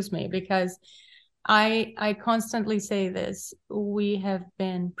 Introduce me, because I constantly say this. We have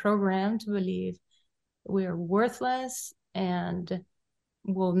been programmed to believe we're worthless and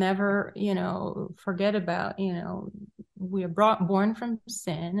we'll never, forget about, we are born from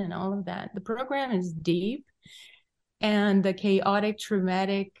sin and all of that. The program is deep, and the chaotic,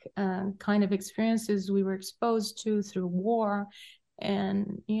 traumatic kind of experiences we were exposed to through war,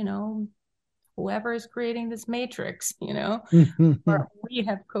 and, whoever is creating this matrix, or we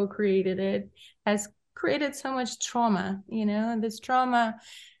have co-created it, has created so much trauma. This trauma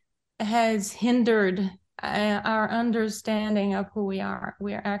has hindered our understanding of who we are.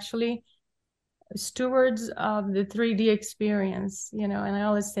 We are actually stewards of the 3D experience, and I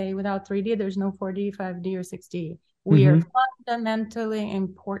always say, without 3D, there's no 4D, 5D, or 6D. We are fundamentally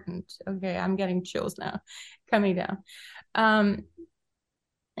important. Okay, I'm getting chills now coming down.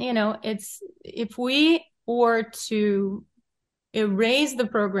 It's, if we were to erase the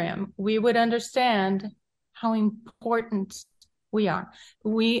program, we would understand how important we are.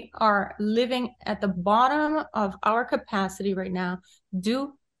 We are living at the bottom of our capacity right now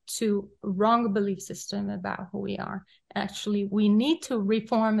due to wrong belief system about who we are. Actually, we need to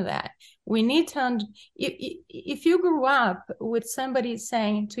reform that. We need to, if you grew up with somebody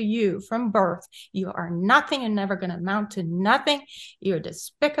saying to you from birth, you are nothing, you're never going to amount to nothing, you're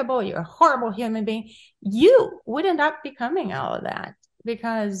despicable, you're a horrible human being, you would end up becoming all of that.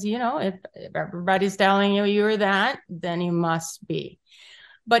 Because, if everybody's telling you you're that, then you must be.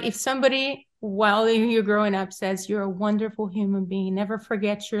 But if somebody, while you're growing up, says you're a wonderful human being, never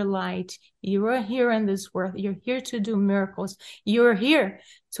forget your light, you are here in this world, you're here to do miracles, you're here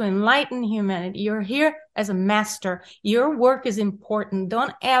to enlighten humanity, you're here as a master, your work is important,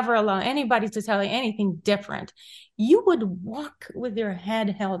 don't ever allow anybody to tell you anything different, you would walk with your head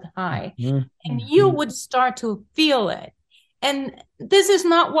held high, and you would start to feel it. And this is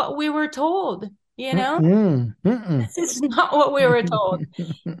not what we were told, This is not what we were told.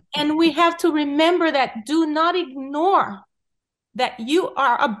 And we have to remember that. Do not ignore that you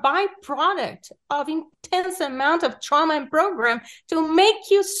are a byproduct of intense amount of trauma and program to make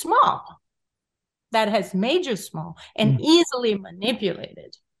you small. That has made you small and easily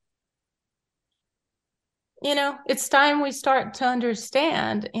manipulated. It's time we start to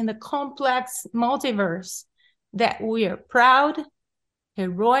understand in the complex multiverse that we are proud,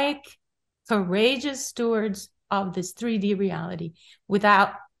 heroic, courageous stewards of this 3D reality.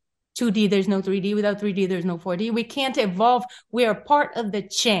 Without 2D, there's no 3D. Without 3D, there's no 4D. We can't evolve. We are part of the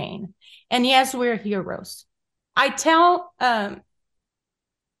chain. And yes, we're heroes. I tell,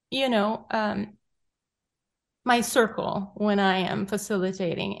 my circle when I am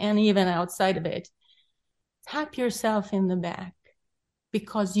facilitating, and even outside of it, tap yourself in the back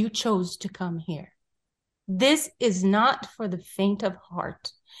because you chose to come here. This is not for the faint of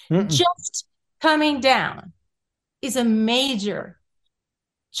heart. Just coming down is a major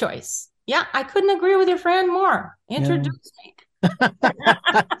choice. Yeah, I couldn't agree with your friend more. Introduce me.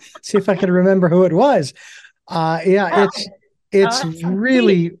 See if I can remember who it was. It's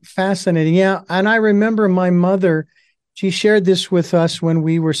really fascinating. Yeah, and I remember my mother, she shared this with us when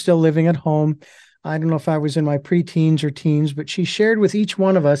we were still living at home. I don't know if I was in my preteens or teens, but she shared with each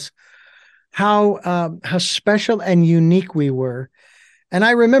one of us how special and unique we were. And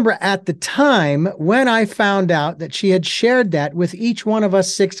I remember at the time when I found out that she had shared that with each one of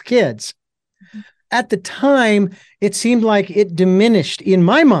us 6 kids. At the time, it seemed like it diminished, in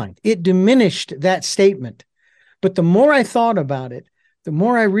my mind, it diminished that statement. But the more I thought about it, the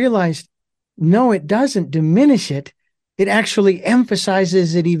more I realized, no, it doesn't diminish it. It actually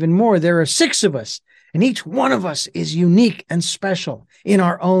emphasizes it even more. There are 6 of us, and each one of us is unique and special in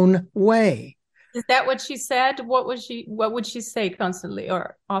our own way. Is that what she said? What would she say constantly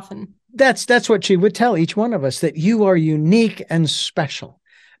or often? That's what she would tell each one of us, that you are unique and special.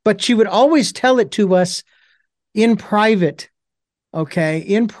 But she would always tell it to us in private,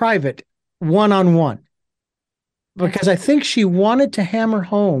 one-on-one. Because I think she wanted to hammer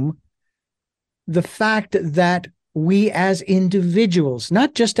home the fact that we as individuals,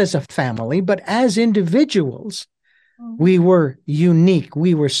 not just as a family, but as individuals, We were unique.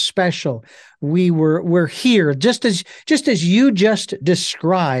 We were special. We're here, just as you just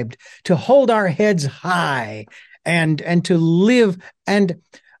described, to hold our heads high and to live and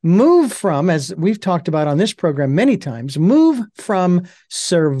move from, as we've talked about on this program many times, move from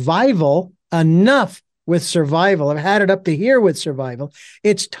survival. Enough with survival. I've had it up to here with survival.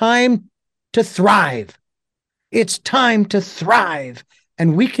 It's time to thrive. It's time to thrive.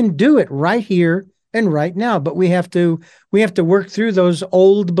 And we can do it right here and right now, but we have to work through those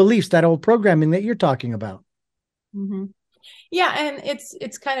old beliefs, that old programming that you're talking about. Mm-hmm. Yeah, and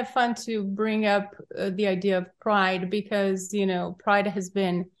it's kind of fun to bring up the idea of pride, because pride has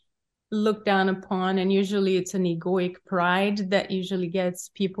been looked down upon, and usually it's an egoic pride that usually gets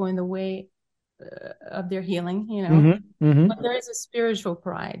people in the way of their healing. Mm-hmm. Mm-hmm. But there is a spiritual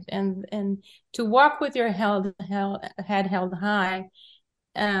pride, and to walk with your head held high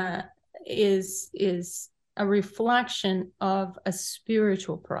is a reflection of a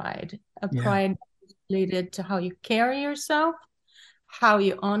spiritual pride, pride related to how you carry yourself, how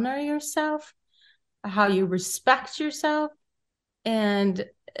you honor yourself, how you respect yourself, and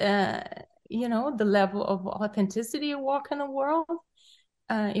the level of authenticity you walk in the world,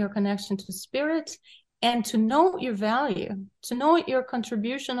 your connection to spirit, and to know your value, to know your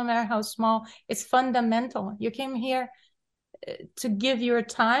contribution, no matter how small. It's fundamental. You came here to give your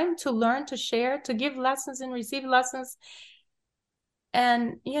time, to learn, to share, to give lessons and receive lessons.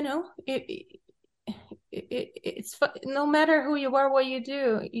 And it's no matter who you are, what you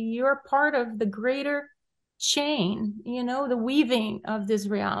do, you're part of the greater chain, the weaving of this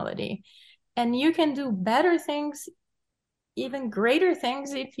reality. And you can do better things, even greater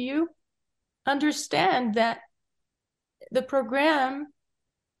things, if you understand that the program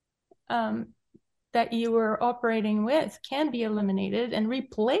that you were operating with can be eliminated and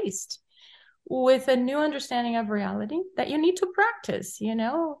replaced with a new understanding of reality that you need to practice.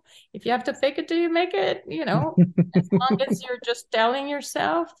 If you have to fake it till you make it, as long as you're just telling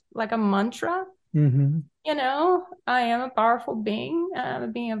yourself like a mantra, mm-hmm. I am a powerful being. I'm a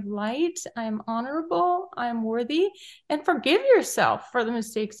being of light. I'm honorable. I'm worthy. And forgive yourself for the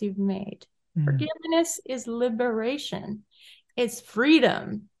mistakes you've made. Mm-hmm. Forgiveness is liberation. It's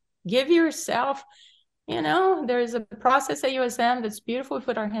freedom. Give yourself, there's a process at USM that's beautiful. We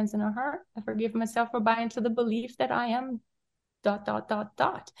put our hands in our heart. I forgive myself for buying into the belief that I am ...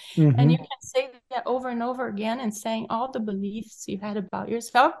 Mm-hmm. And you can say that over and over again, and saying all the beliefs you had about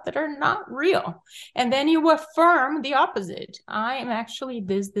yourself that are not real. And then you affirm the opposite. I am actually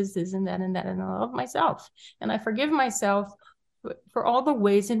this, and that, and I love myself. And I forgive myself for all the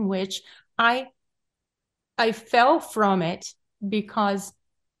ways in which I fell from it because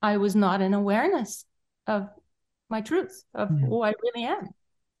I was not in awareness of my truth, of who I really am.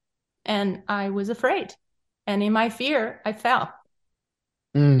 And I was afraid. And in my fear, I fell.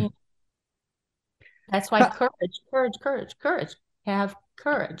 That's why courage. Have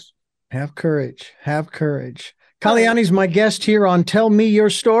courage. Have courage. Have courage. Kaliyani's my guest here on Tell Me Your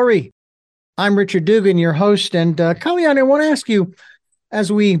Story. I'm Richard Dugan, your host. And Kaliyani, I want to ask you,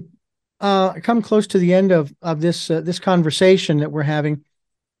 as we come close to the end of this conversation that we're having,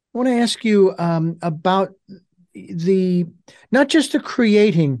 I want to ask you about not just the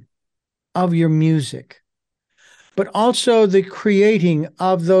creating of your music, but also the creating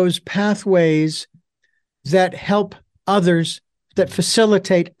of those pathways that help others, that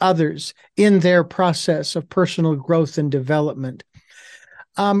facilitate others in their process of personal growth and development.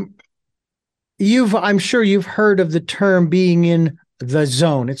 I'm sure you've heard of the term being in the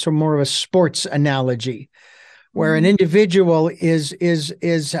zone. It's more of a sports analogy, where an individual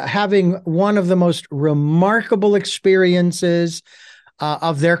is having one of the most remarkable experiences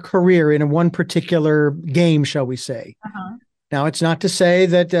of their career in one particular game, shall we say. Uh-huh. Now, it's not to say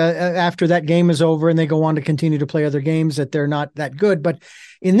that after that game is over and they go on to continue to play other games that they're not that good. But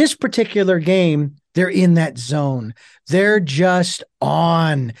in this particular game, they're in that zone. They're just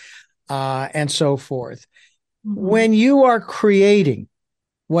on, and so forth. Mm-hmm. When you are creating,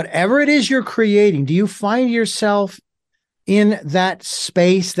 whatever it is you're creating, do you find yourself in that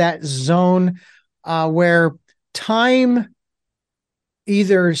space, that zone, where time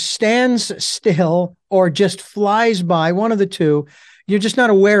either stands still or just flies by, one of the two? You're just not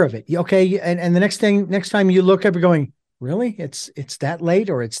aware of it. Okay. And the next time you look up, you're going, really? It's that late,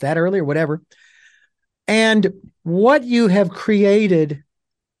 or it's that early, or whatever. And what you have created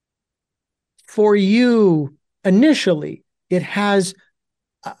for you initially, it has,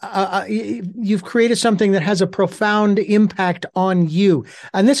 you've created something that has a profound impact on you.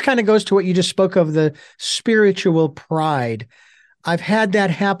 And this kind of goes to what you just spoke of, the spiritual pride. I've had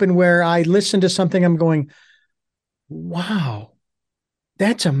that happen where I listen to something, I'm going, Wow.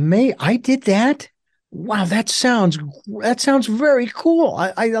 That's amazing. I did that. Wow, that sounds very cool.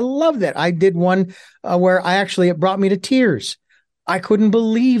 I love that. I did one where it brought me to tears. I couldn't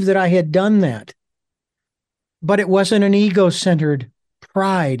believe that I had done that. But it wasn't an ego-centered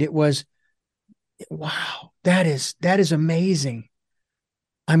pride. It was, wow, that is amazing.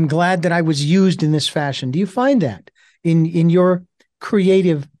 I'm glad that I was used in this fashion. Do you find that in your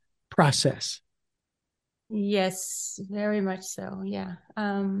creative process? Yes, very much so. Yeah.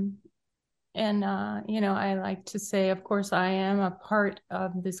 And I like to say, of course, I am a part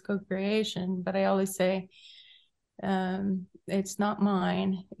of this co-creation, but I always say, it's not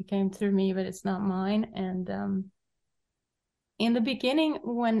mine. It came through me, but it's not mine. And in the beginning,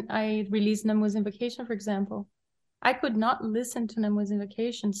 when I released Nammu's Invocation, for example, I could not listen to Nammu's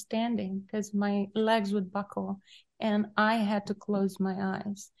Invocation standing because my legs would buckle and I had to close my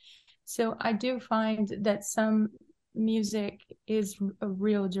eyes. So I do find that some music is a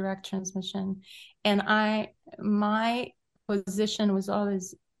real direct transmission. And my position was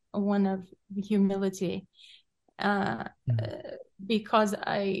always one of humility, uh, because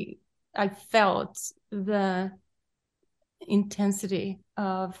I felt the intensity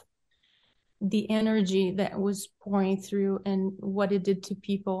of the energy that was pouring through and what it did to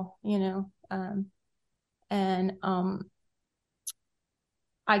people, and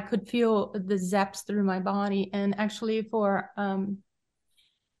I could feel the zaps through my body. And actually for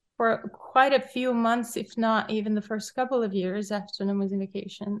quite a few months, if not even the first couple of years after Nammu's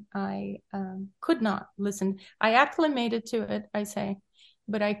Invocation, I could not listen. I acclimated to it, I say,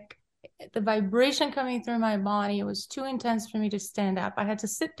 but the vibration coming through my body was too intense for me to stand up. I had to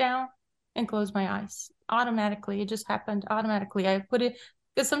sit down and close my eyes automatically. It just happened automatically. I put it,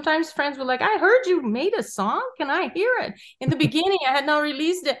 because sometimes friends were like, I heard you made a song. Can I hear it? In the beginning, I had not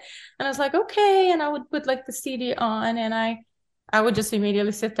released it. And I was like, okay. And I would put like the CD on and I would just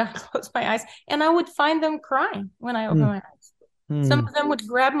immediately sit down, close my eyes, and I would find them crying when I open my eyes. Some of them would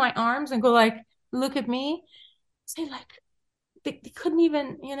grab my arms and go like, look at me. Say like, they couldn't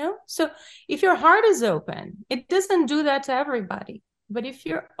even, So if your heart is open, it doesn't do that to everybody. But if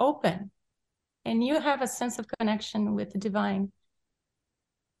you're open and you have a sense of connection with the divine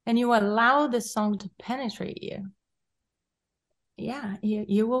and you allow the song to penetrate you, yeah,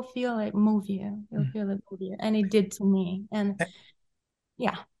 you will feel it move you. You'll feel it move you. And it did to me. And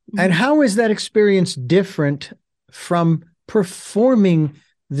yeah. And how is that experience different from performing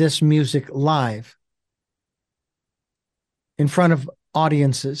this music live in front of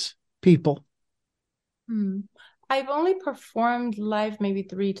audiences, people? I've only performed live maybe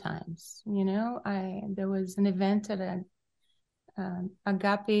 3 times. There was an event at a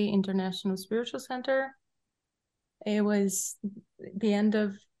Agape International Spiritual Center. It was the end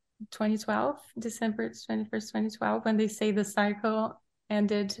of 2012, December 21st, 2012, when they say the cycle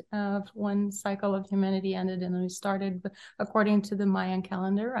ended, one cycle of humanity ended and we started according to the Mayan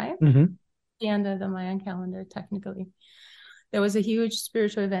calendar, right? Mm-hmm. The end of the Mayan calendar, technically. There was a huge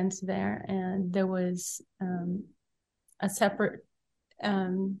spiritual event there, and there was a separate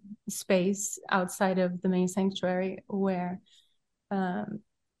space outside of the main sanctuary where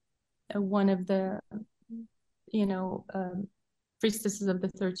one of the priestesses of the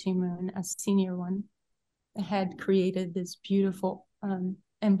 13th moon, a senior one, had created this beautiful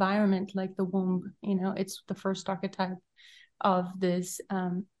environment like the womb. It's the first archetype of this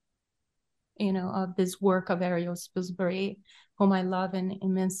of this work of Ariel Spilsbury, whom I love and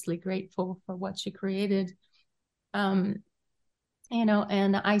immensely grateful for what she created. And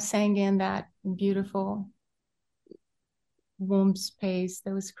I sang in that beautiful womb space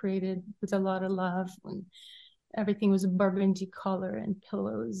that was created with a lot of love, and everything was a burgundy color and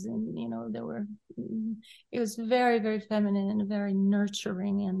pillows, and it was very, very feminine and very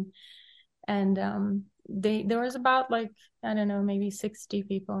nurturing, and there was about, like, I don't know, maybe 60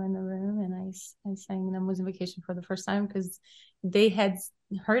 people in the room, and I sang Nammu's Invocation for the first time because they had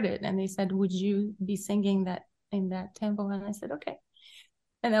heard it and they said, would you be singing that in that temple? And I said, okay.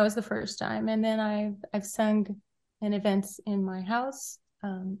 And that was the first time. And then I've sung in events in my house,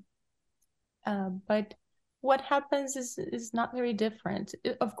 but what happens is not very different.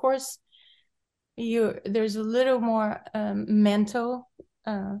 Of course, there's a little more mental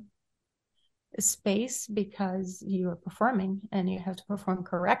space because you are performing and you have to perform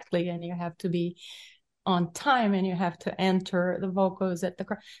correctly and you have to be on time and you have to enter the vocals at the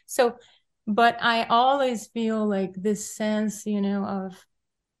so. But I always feel like this sense, of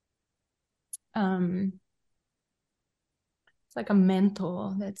it's like a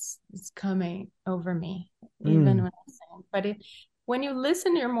mental that's coming over me, even when I sing. But when you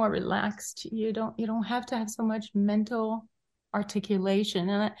listen, you're more relaxed. You don't have to have so much mental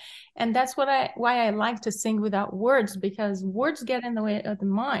articulation, and that's why I like to sing without words, because words get in the way of the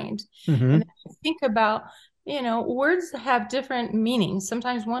mind. Mm-hmm. And then you think about, words have different meanings.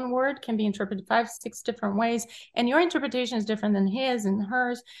 Sometimes one word can be interpreted 5, 6 different ways, and your interpretation is different than his and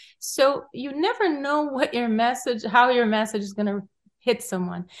hers. So you never know how your message is going to hit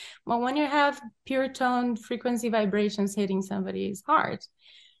someone. Well, when you have pure tone frequency vibrations hitting somebody's heart,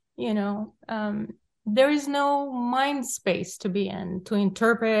 there is no mind space to be in, to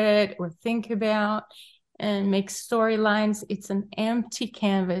interpret or think about and make storylines. It's an empty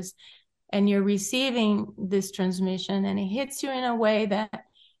canvas, and you're receiving this transmission, and it hits you in a way that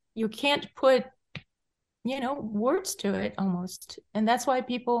you can't put, words to it almost. And that's why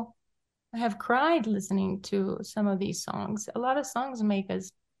people have cried listening to some of these songs. A lot of songs make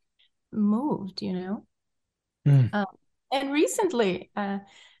us moved, Mm. And recently,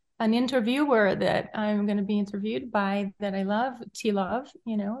 an interviewer that I'm going to be interviewed by, that I love, T-Love,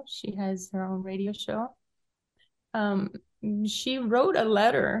 she has her own radio show. She wrote a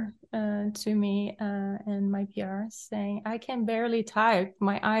letter to me and my PR saying, I can barely type.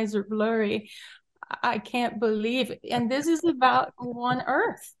 My eyes are blurry. I can't believe it. And this is about One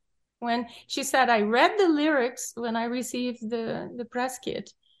Earth. When she said, I read the lyrics when I received the press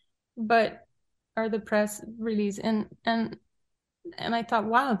kit, or the press release. And I thought,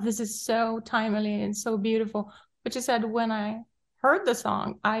 wow, this is so timely and so beautiful. But she said, when I heard the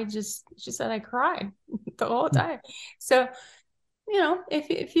song, she said, I cried the whole time. So,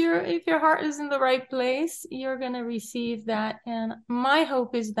 if your heart is in the right place, you're going to receive that. And my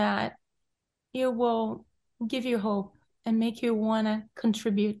hope is that it will give you hope and make you want to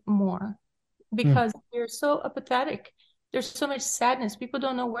contribute more, because you're so apathetic. There's so much sadness. People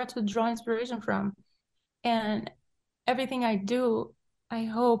don't know where to draw inspiration from. And everything I do, I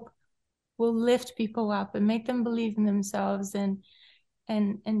hope, will lift people up and make them believe in themselves and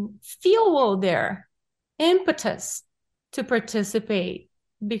fuel their impetus to participate,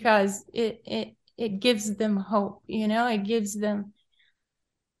 because it gives them hope, it gives them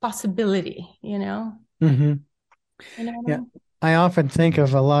possibility, Mm-hmm. Yeah. I mean? I often think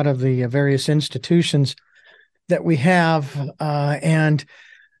of a lot of the various institutions that we have, and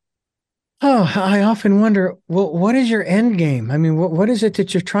I often wonder, well, what is your end game? I mean, what is it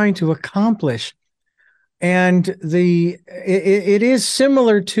that you're trying to accomplish? And it is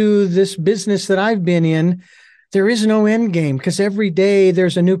similar to this business that I've been in. There is no end game, because every day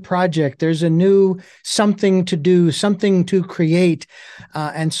there's a new project, there's a new something to do, something to create,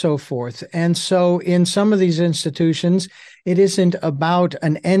 and so forth. And so in some of these institutions, it isn't about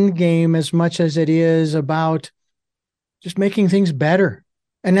an end game as much as it is about just making things better.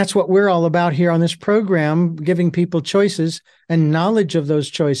 And that's what we're all about here on this program, giving people choices and knowledge of those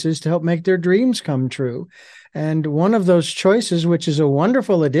choices to help make their dreams come true. And one of those choices, which is a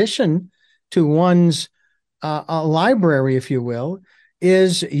wonderful addition to one's a library, if you will,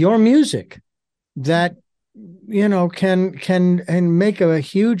 is your music that, can make a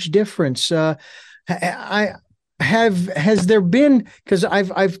huge difference. Has there been, because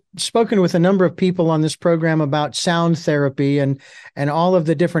I've spoken with a number of people on this program about sound therapy and all of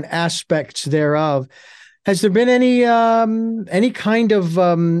the different aspects thereof. Has there been any kind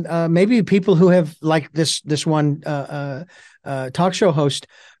of maybe people who have, like this one talk show host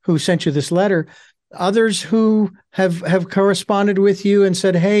who sent you this letter, others who have corresponded with you and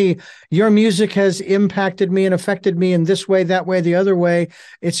said, hey, your music has impacted me and affected me in this way, that way, the other way.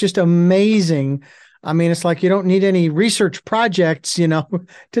 It's just amazing. I mean, it's like you don't need any research projects, to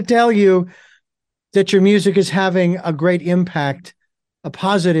tell you that your music is having a great impact, a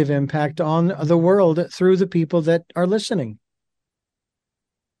positive impact on the world through the people that are listening.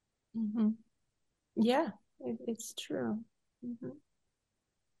 Mm-hmm. Yeah, it's true. Mm-hmm.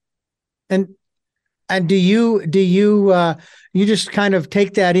 And do you you just kind of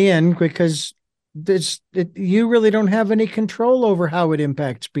take that in, because you really don't have any control over how it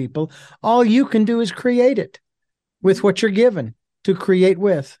impacts people. All you can do is create it with what you're given to create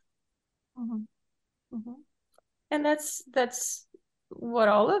with. Mm-hmm. Mm-hmm. And that's what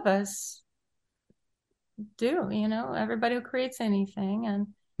all of us do, everybody who creates anything, and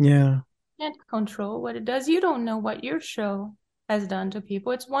yeah, can't control what it does. You don't know what your show has done to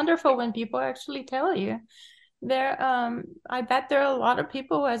people. It's wonderful when people actually tell you. I bet there are a lot of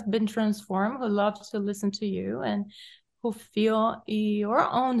people who has been transformed, who love to listen to you and who feel your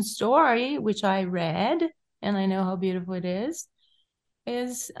own story, which I read and I know how beautiful it is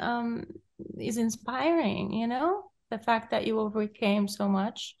inspiring. The fact that you overcame so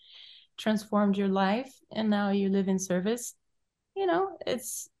much, transformed your life, and now you live in service.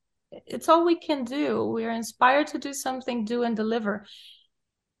 it's all we can do. We're inspired to do something, do and deliver.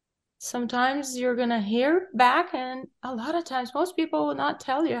 Sometimes you're going to hear back, and a lot of times most people will not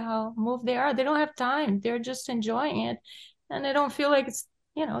tell you how moved they are. They don't have time. They're just enjoying it, and they don't feel like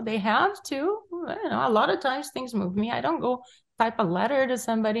they have to. A lot of times things move me. I don't go type a letter to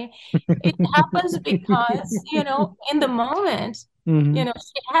somebody. It happens because, in the moment, Mm-hmm.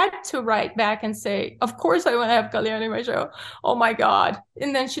 she had to write back and say, of course I want to have Kaliyani in my show. Oh my God.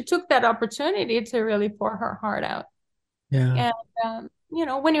 And then she took that opportunity to really pour her heart out. Yeah. And,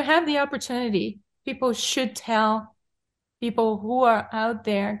 when you have the opportunity, people should tell people who are out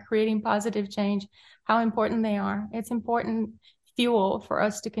there creating positive change how important they are. It's important fuel for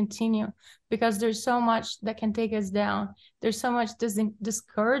us to continue, because there's so much that can take us down. There's so much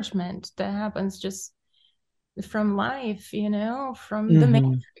discouragement that happens just from life, from the Mm-hmm.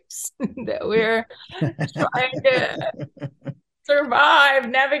 matrix that we're trying to survive,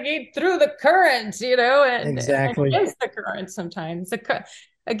 navigate through the current, and Exactly. against the current sometimes,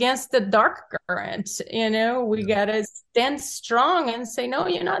 against the dark current, we gotta stand strong and say, no,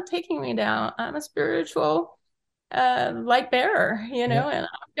 you're not taking me down. I'm a spiritual light bearer, and I'm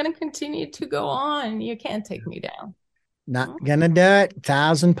gonna continue to go on. You can't take me down. Not gonna do it.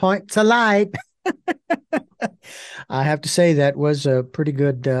 1,000 points of light. I have to say that was a pretty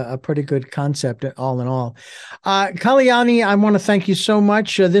good concept, all in all. Kaliyani, I want to thank you so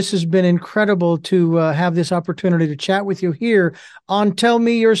much. This has been incredible to have this opportunity to chat with you here on Tell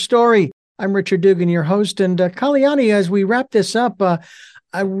Me Your Story. I'm Richard Dugan, your host, and Kaliyani. As we wrap this up,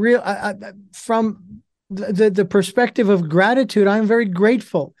 from the perspective of gratitude, I'm very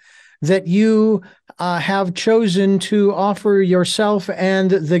grateful that you have chosen to offer yourself and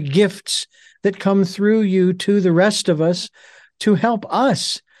the gifts that come through you to the rest of us, to help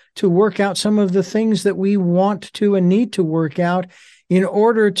us to work out some of the things that we want to and need to work out in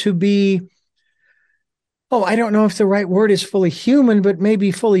order to be, I don't know if the right word is fully human, but maybe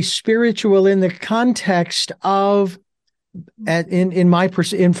fully spiritual in the context of,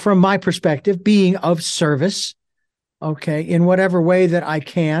 from my perspective, being of service, okay, in whatever way that I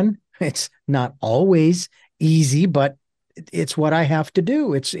can. It's not always easy, but it's what I have to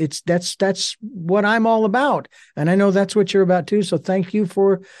do. That's what I'm all about. And I know that's what you're about too. So thank you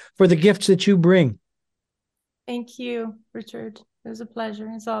for the gifts that you bring. Thank you, Richard. It was a pleasure,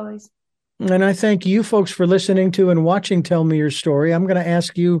 as always. And I thank you folks for listening to and watching Tell Me Your Story. I'm going to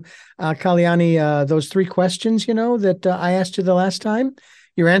ask you, Kaliyani, those 3 questions, that I asked you the last time.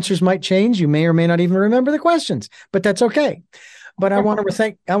 Your answers might change. You may or may not even remember the questions, but that's okay. But I want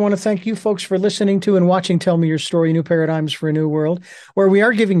to thank you folks for listening to and watching Tell Me Your Story, New Paradigms for a New World, where we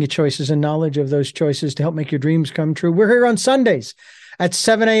are giving you choices and knowledge of those choices to help make your dreams come true. We're here on Sundays at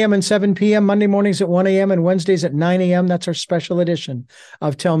 7 a.m. and 7 p.m., Monday mornings at 1 a.m., and Wednesdays at 9 a.m. That's our special edition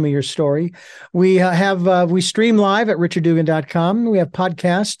of Tell Me Your Story. We we stream live at richarddugan.com. We have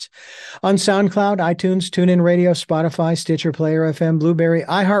podcasts on SoundCloud, iTunes, TuneIn Radio, Spotify, Stitcher, Player FM, Blueberry,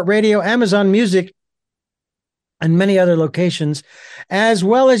 iHeartRadio, Amazon Music, and many other locations, as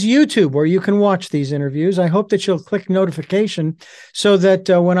well as YouTube, where you can watch these interviews. I hope that you'll click notification so that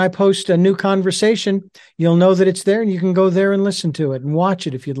when I post a new conversation, you'll know that it's there and you can go there and listen to it and watch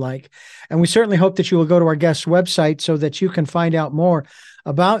it if you'd like. And we certainly hope that you will go to our guest's website so that you can find out more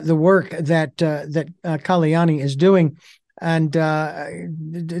about the work that Kaliyani is doing. And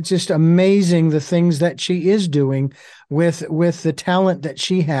it's just amazing the things that she is doing with the talent that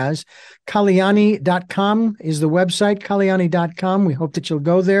she has. Kaliyani.com is the website, Kaliyani.com. We hope that you'll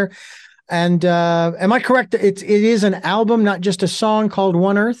go there. And am I correct? It is an album, not just a song, called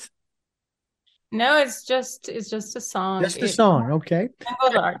One Earth? No, it's just a song. Just a song, okay.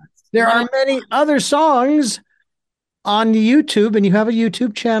 Art. There are many other songs on YouTube, and you have a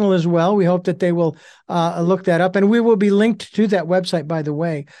YouTube channel as well. We hope that they will look that up, and we will be linked to that website, by the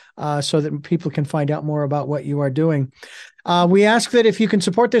way, so that people can find out more about what you are doing. We ask that if you can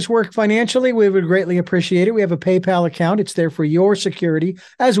support this work financially, we would greatly appreciate it. We have a PayPal account. It's there for your security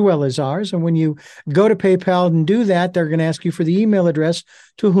as well as ours. And when you go to PayPal and do that, they're going to ask you for the email address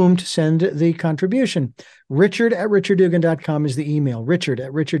to whom to send the contribution. Richard@richarddugan.com is the email,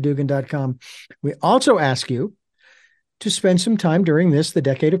 Richard@richarddugan.com. We also ask you to spend some time during the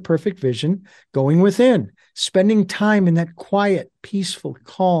Decade of Perfect Vision, going within, spending time in that quiet, peaceful,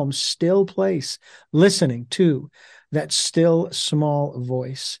 calm, still place, listening to that still, small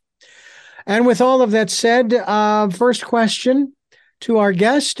voice. And with all of that said, first question to our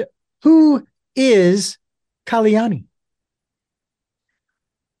guest: who is Kaliyani?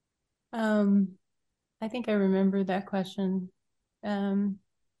 I think I remember that question.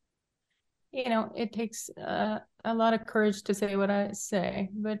 it takes a lot of courage to say what I say,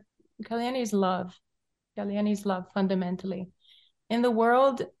 but Kaliyani is love. Kaliyani is love fundamentally. In the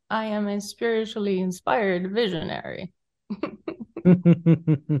world, I am a spiritually inspired visionary.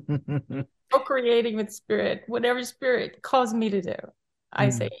 Co-creating with spirit, whatever spirit calls me to do, I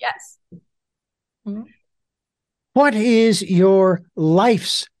say yes. Mm-hmm. What is your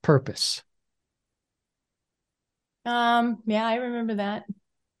life's purpose? Yeah, I remember that.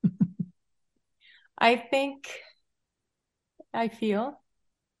 I think I feel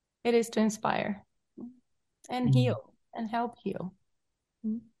it is to inspire and heal and help heal.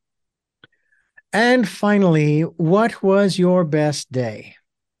 And finally, what was your best day?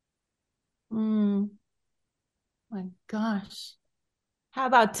 My gosh. How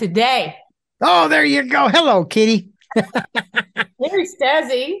about today? Oh, there you go. Hello, Kitty. Very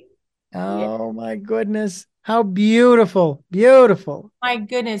Stazzy. Oh, my goodness. How beautiful. Beautiful. My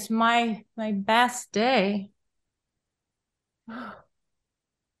goodness, my best day.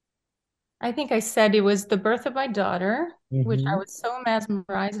 I think I said it was the birth of my daughter, which I was so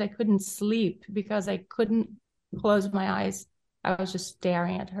mesmerized I couldn't sleep because I couldn't close my eyes. I was just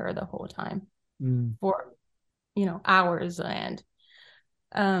staring at her the whole time for, hours. And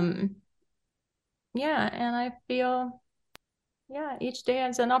and I feel, each day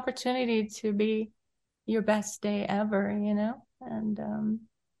is an opportunity to be your best day ever, and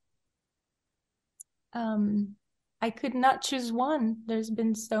I could not choose one. There's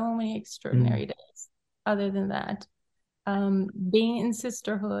been so many extraordinary days other than that. Being in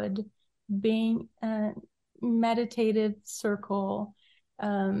sisterhood, being a meditative circle,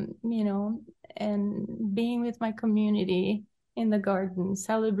 and being with my community in the garden,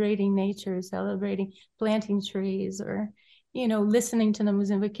 celebrating nature, celebrating planting trees, or, listening to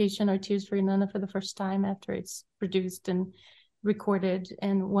Nammu's Invocation or Tears for Inanna for the first time after it's produced and recorded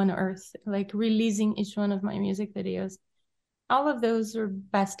and One Earth, like releasing each one of my music videos. All of those are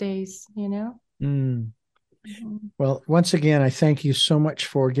best days, Well, once again, I thank you so much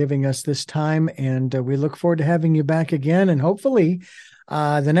for giving us this time, and we look forward to having you back again. And hopefully,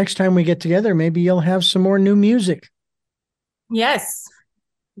 the next time we get together, maybe you'll have some more new music. Yes,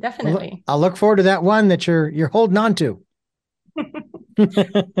 definitely. I'll look forward to that one that you're holding on to.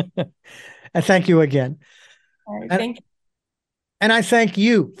 And thank you again. All right, thank you. And I thank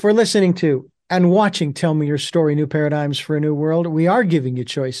you for listening to and watching Tell Me Your Story, New Paradigms for a New World. We are giving you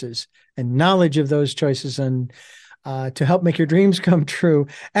choices and knowledge of those choices and to help make your dreams come true.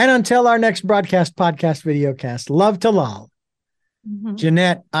 And until our next broadcast, podcast, videocast, love to Lal.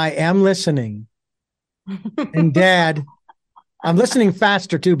 Jeanette, I am listening. And Dad, I'm listening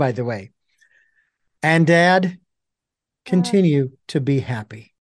faster too, by the way. And Dad, continue to be happy.